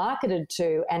heavily marketed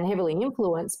to and heavily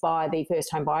influenced by the first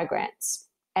home buyer grants.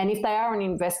 And if they are an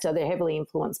investor, they're heavily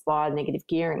influenced by negative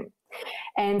gearing.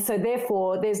 And so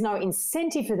therefore there's no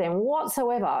incentive for them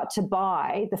whatsoever to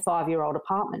buy the 5-year-old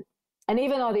apartment. And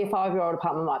even though the 5-year-old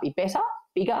apartment might be better,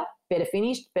 bigger, better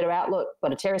finished, better outlook,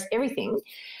 got a terrace, everything,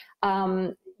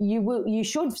 you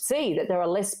should see that there are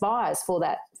less buyers for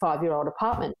that 5-year-old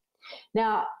apartment.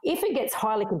 Now, if it gets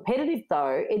highly competitive,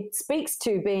 though, it speaks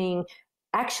to being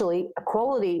actually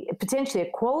potentially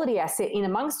a quality asset in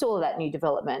amongst all of that new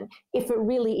development if it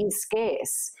really is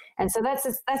scarce. And so that's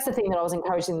the thing that I was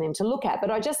encouraging them to look at. But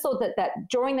I just thought that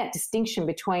drawing that distinction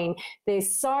between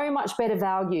there's so much better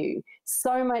value,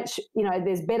 so much, you know,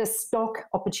 there's better stock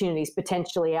opportunities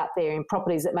potentially out there in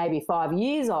properties that may be 5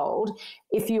 years old.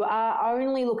 If you are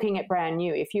only looking at brand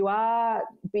new, if you are,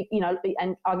 you know,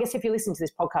 and I guess if you listen to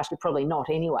this podcast, you're probably not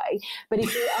anyway, but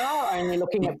if you are only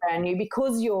looking at brand new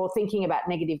because you're thinking about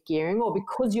negative gearing or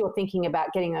because you're thinking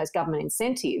about getting those government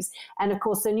incentives, and of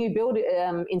course the new build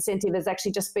incentive has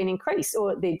actually just been increased,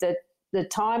 or the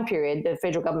time period, the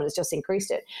federal government has just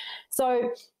increased it.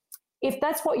 So if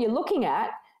that's what you're looking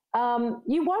at,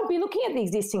 you won't be looking at the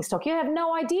existing stock. You have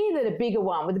no idea that a bigger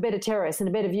one with a better terrace and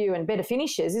a better view and better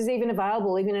finishes is even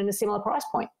available, even in a similar price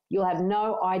point. You'll have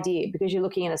no idea because you're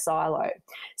looking in a silo.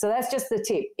 So that's just the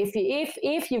tip.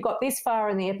 If you've got this far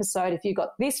in the episode, if you've got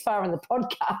this far in the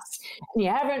podcast, and you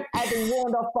haven't been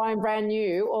warned off buying brand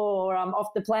new or off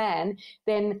the plan,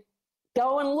 then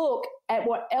go and look at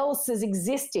what else is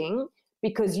existing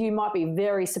because you might be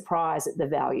very surprised at the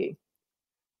value.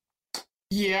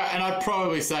 Yeah, and I'd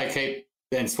probably say keep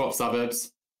then swap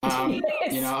suburbs.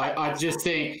 Yes. You know, I just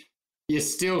think you're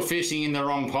still fishing in the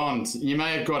wrong pond. You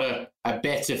may have got a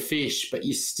better fish, but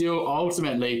you still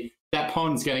ultimately that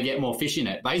pond's going to get more fish in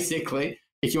it. Basically,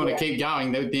 if you want to keep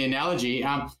going, the analogy,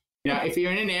 you know, if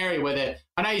you're in an area where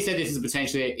I know you said this is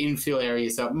potentially an infill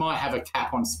area, so it might have a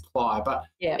cap on supply, but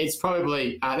it's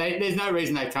probably there's no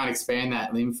reason they can't expand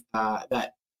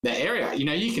that area. You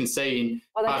know, you can see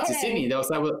in parts of Sydney, they'll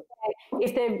say, well,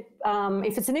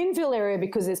 if it's an infill area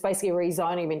because it's basically a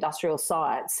rezoning of industrial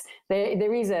sites,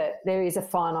 there is a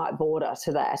finite border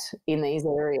to that in these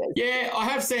areas. Yeah, I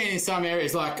have seen in some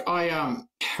areas. Like I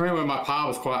remember when my pa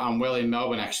was quite unwell in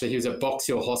Melbourne. Actually, he was at Box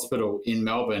Hill Hospital in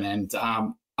Melbourne, and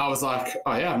I was like,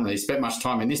 oh, yeah, I haven't really spent much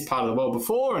time in this part of the world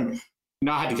before. And,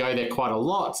 I had to go there quite a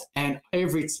lot. And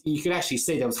you could actually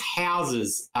see there was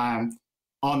houses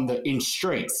in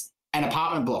streets and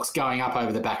apartment blocks going up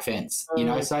over the back fence,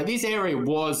 So this area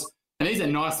was, and these are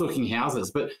nice looking houses,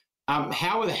 but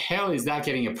how the hell is that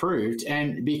getting approved?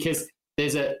 And because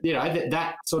there's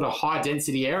that sort of high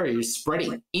density area is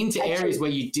spreading into areas where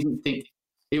you didn't think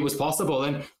it was possible.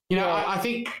 And, I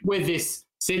think with this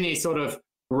Sydney sort of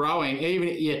growing,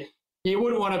 even you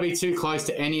wouldn't want to be too close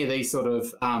to any of these sort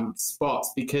of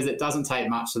spots because it doesn't take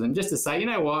much for them just to say, you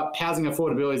know what, housing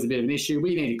affordability is a bit of an issue.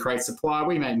 We need to create supply.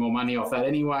 We make more money off that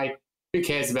anyway. Who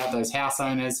cares about those house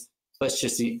owners? Let's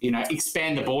just,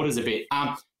 expand the borders a bit.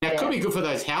 Now, it could be good for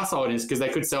those house owners because they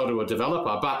could sell to a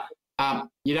developer, but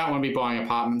you don't want to be buying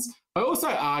apartments. I also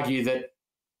argue that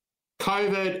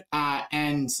COVID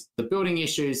and the building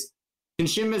issues,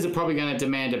 consumers are probably going to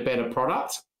demand a better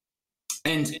product.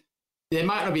 And they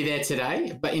might not be there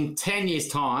today, but in 10 years'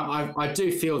 time, I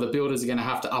do feel the builders are going to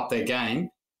have to up their game.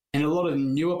 And a lot of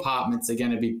new apartments are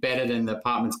going to be better than the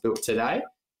apartments built today.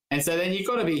 And so then you've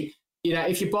got to be,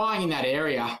 if you're buying in that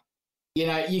area,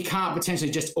 you can't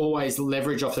potentially just always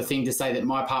leverage off the thing to say that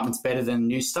my apartment's better than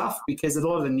new stuff, because a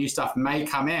lot of the new stuff may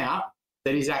come out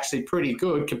that is actually pretty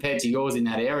good compared to yours in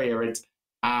that area. And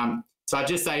so I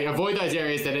just say avoid those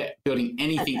areas that are building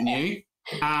anything new.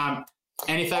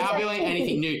 And if they are building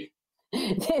anything new,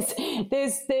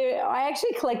 I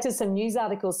actually collected some news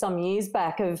articles some years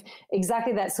back of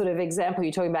exactly that sort of example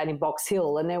you're talking about in Box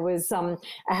Hill. And there was a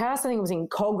house, I think it was in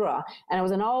Cogra, and it was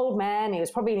an old man. He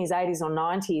was probably in his 80s or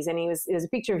 90s, and there's a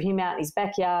picture of him out in his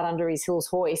backyard under his Hills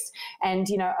hoist. And,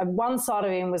 on one side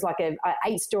of him was like a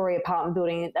 8-story apartment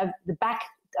building. The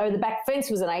back fence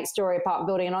was an 8-story apartment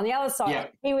building, and on the other side,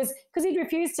 he was, because he'd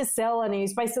refused to sell, and he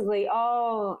was basically,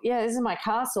 oh yeah, this is my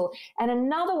castle. And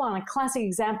another one, a classic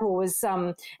example was,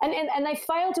 and they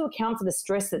failed to account for the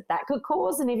stress that could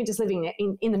cause, and even just living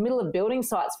in the middle of building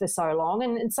sites for so long,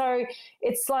 and so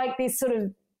it's like this sort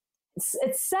of.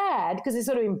 It's sad because they've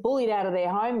sort of been bullied out of their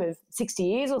home of 60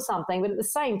 years or something, but at the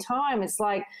same time, it's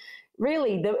like,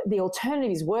 really, the alternative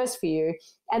is worse for you.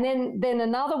 And then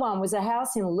another one was a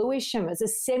house in Lewisham. It's a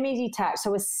semi-detached,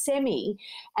 so a semi,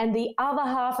 and the other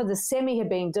half of the semi had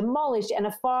been demolished and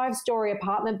a 5-story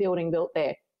apartment building built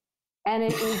there. And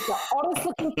it is the oddest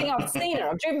looking thing I've seen it.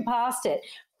 I've driven past it.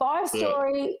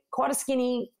 5-story, quite a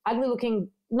skinny, ugly looking,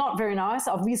 not very nice.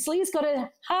 Obviously, it's got a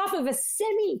half of a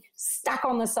semi stuck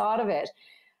on the side of it.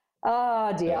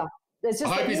 Oh, dear. I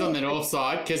hope he's on the north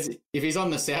side, because if he's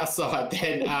on the south side,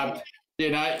 then,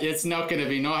 it's not going to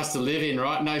be nice to live in,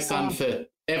 right? No sun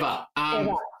forever.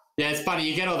 Yeah, it's funny.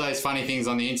 You get all those funny things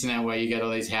on the internet where you get all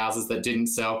these houses that didn't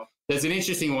sell. There's an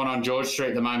interesting one on George Street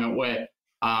at the moment where,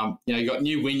 you got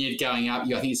New Wynyard going up.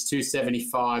 I think it's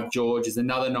 275 George is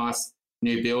another nice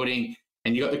new building.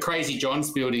 And you got the Crazy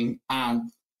John's building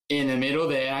in the middle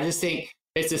there. I just think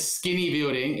it's a skinny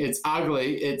building. It's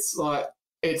ugly. It's like,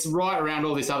 it's right around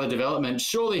all this other development.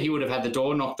 Surely he would have had the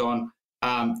door knocked on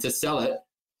to sell it.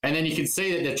 And then you can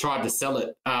see that they've tried to sell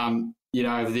it,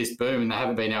 over this boom, and they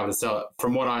haven't been able to sell it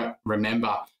from what I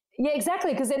remember. Yeah,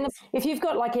 exactly. Because then if you've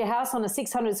got like your house on a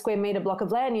 600 square metre block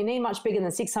of land, you need much bigger than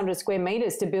 600 square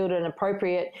metres to build an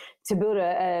apartment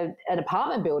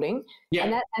building. Yeah.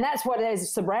 And that's what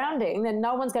is surrounding. Then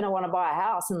no one's going to want to buy a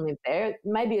house and live there.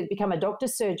 Maybe it'd become a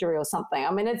doctor's surgery or something.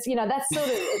 I mean, it's, that's sort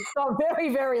of, it's got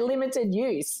very, very limited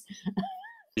use.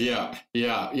 Yeah.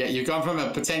 You've gone from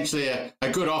a potentially a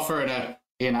good offer and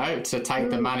to take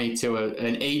the money to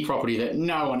an e-property that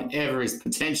no one ever is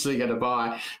potentially going to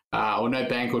buy, or no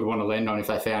bank would want to lend on if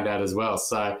they found out as well.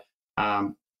 So,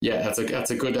 that's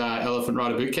a good elephant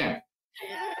rider boot camp.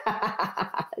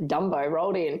 Dumbo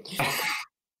rolled in.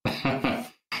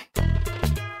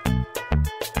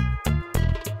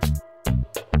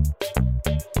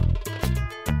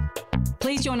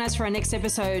 Please join us for our next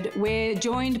episode. We're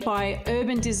joined by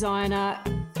urban designer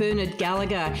Bernard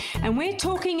Gallagher, and we're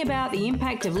talking about the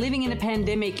impact of living in a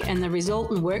pandemic and the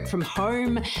resultant work from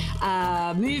home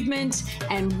movement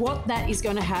and what that is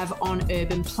going to have on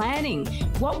urban planning.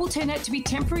 What will turn out to be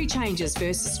temporary changes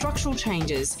versus structural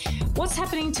changes? What's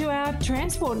happening to our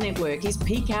transport network? Is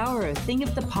peak hour a thing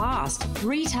of the past?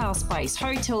 Retail space,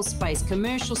 hotel space,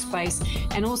 commercial space,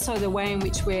 and also the way in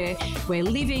which we're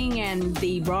living and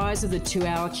the rise of the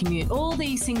 2-hour commute. All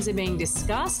these things are being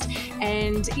discussed,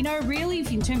 and really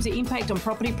in terms of impact on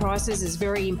property prices is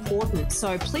very important.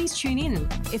 So please tune in.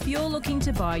 If you're looking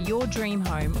to buy your dream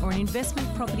home or an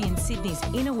investment property in Sydney's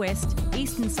inner west,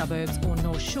 eastern suburbs or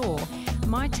North Shore,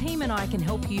 my team and I can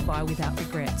help you buy without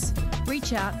regrets.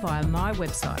 Reach out via my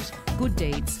website,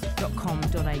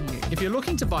 gooddeeds.com.au. If you're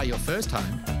looking to buy your first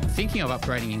home, thinking of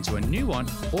upgrading into a new one,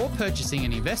 or purchasing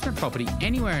an investment property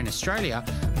anywhere in Australia,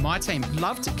 my team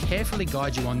love to carefully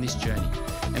guide you on this journey.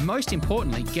 And most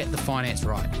importantly, get the finance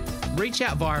right. Reach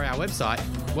out via our website,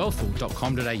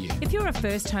 wealthful.com.au. If you're a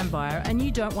first home buyer and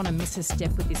you don't want to miss a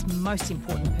step with this most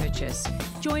important purchase,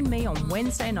 join me on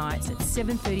Wednesday nights at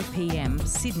 7:30pm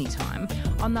Sydney time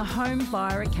on the Home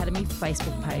Buyer Academy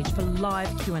Facebook page for live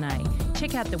Q&A.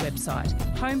 Check out the website,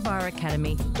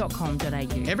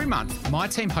 homebuyeracademy.com.au. Every month, my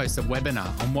team hosts a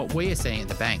webinar on what we are seeing at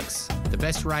the banks, the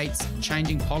best rates,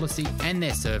 changing policy and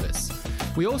their service.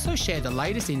 We also share the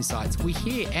latest insights we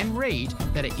hear and read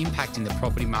that are impacting the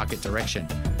property market direction.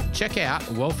 Check out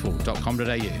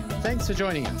wealthful.com.au. Thanks for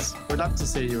joining us. We'd love to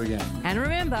see you again. And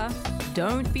remember,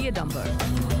 don't be a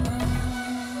Dumbo.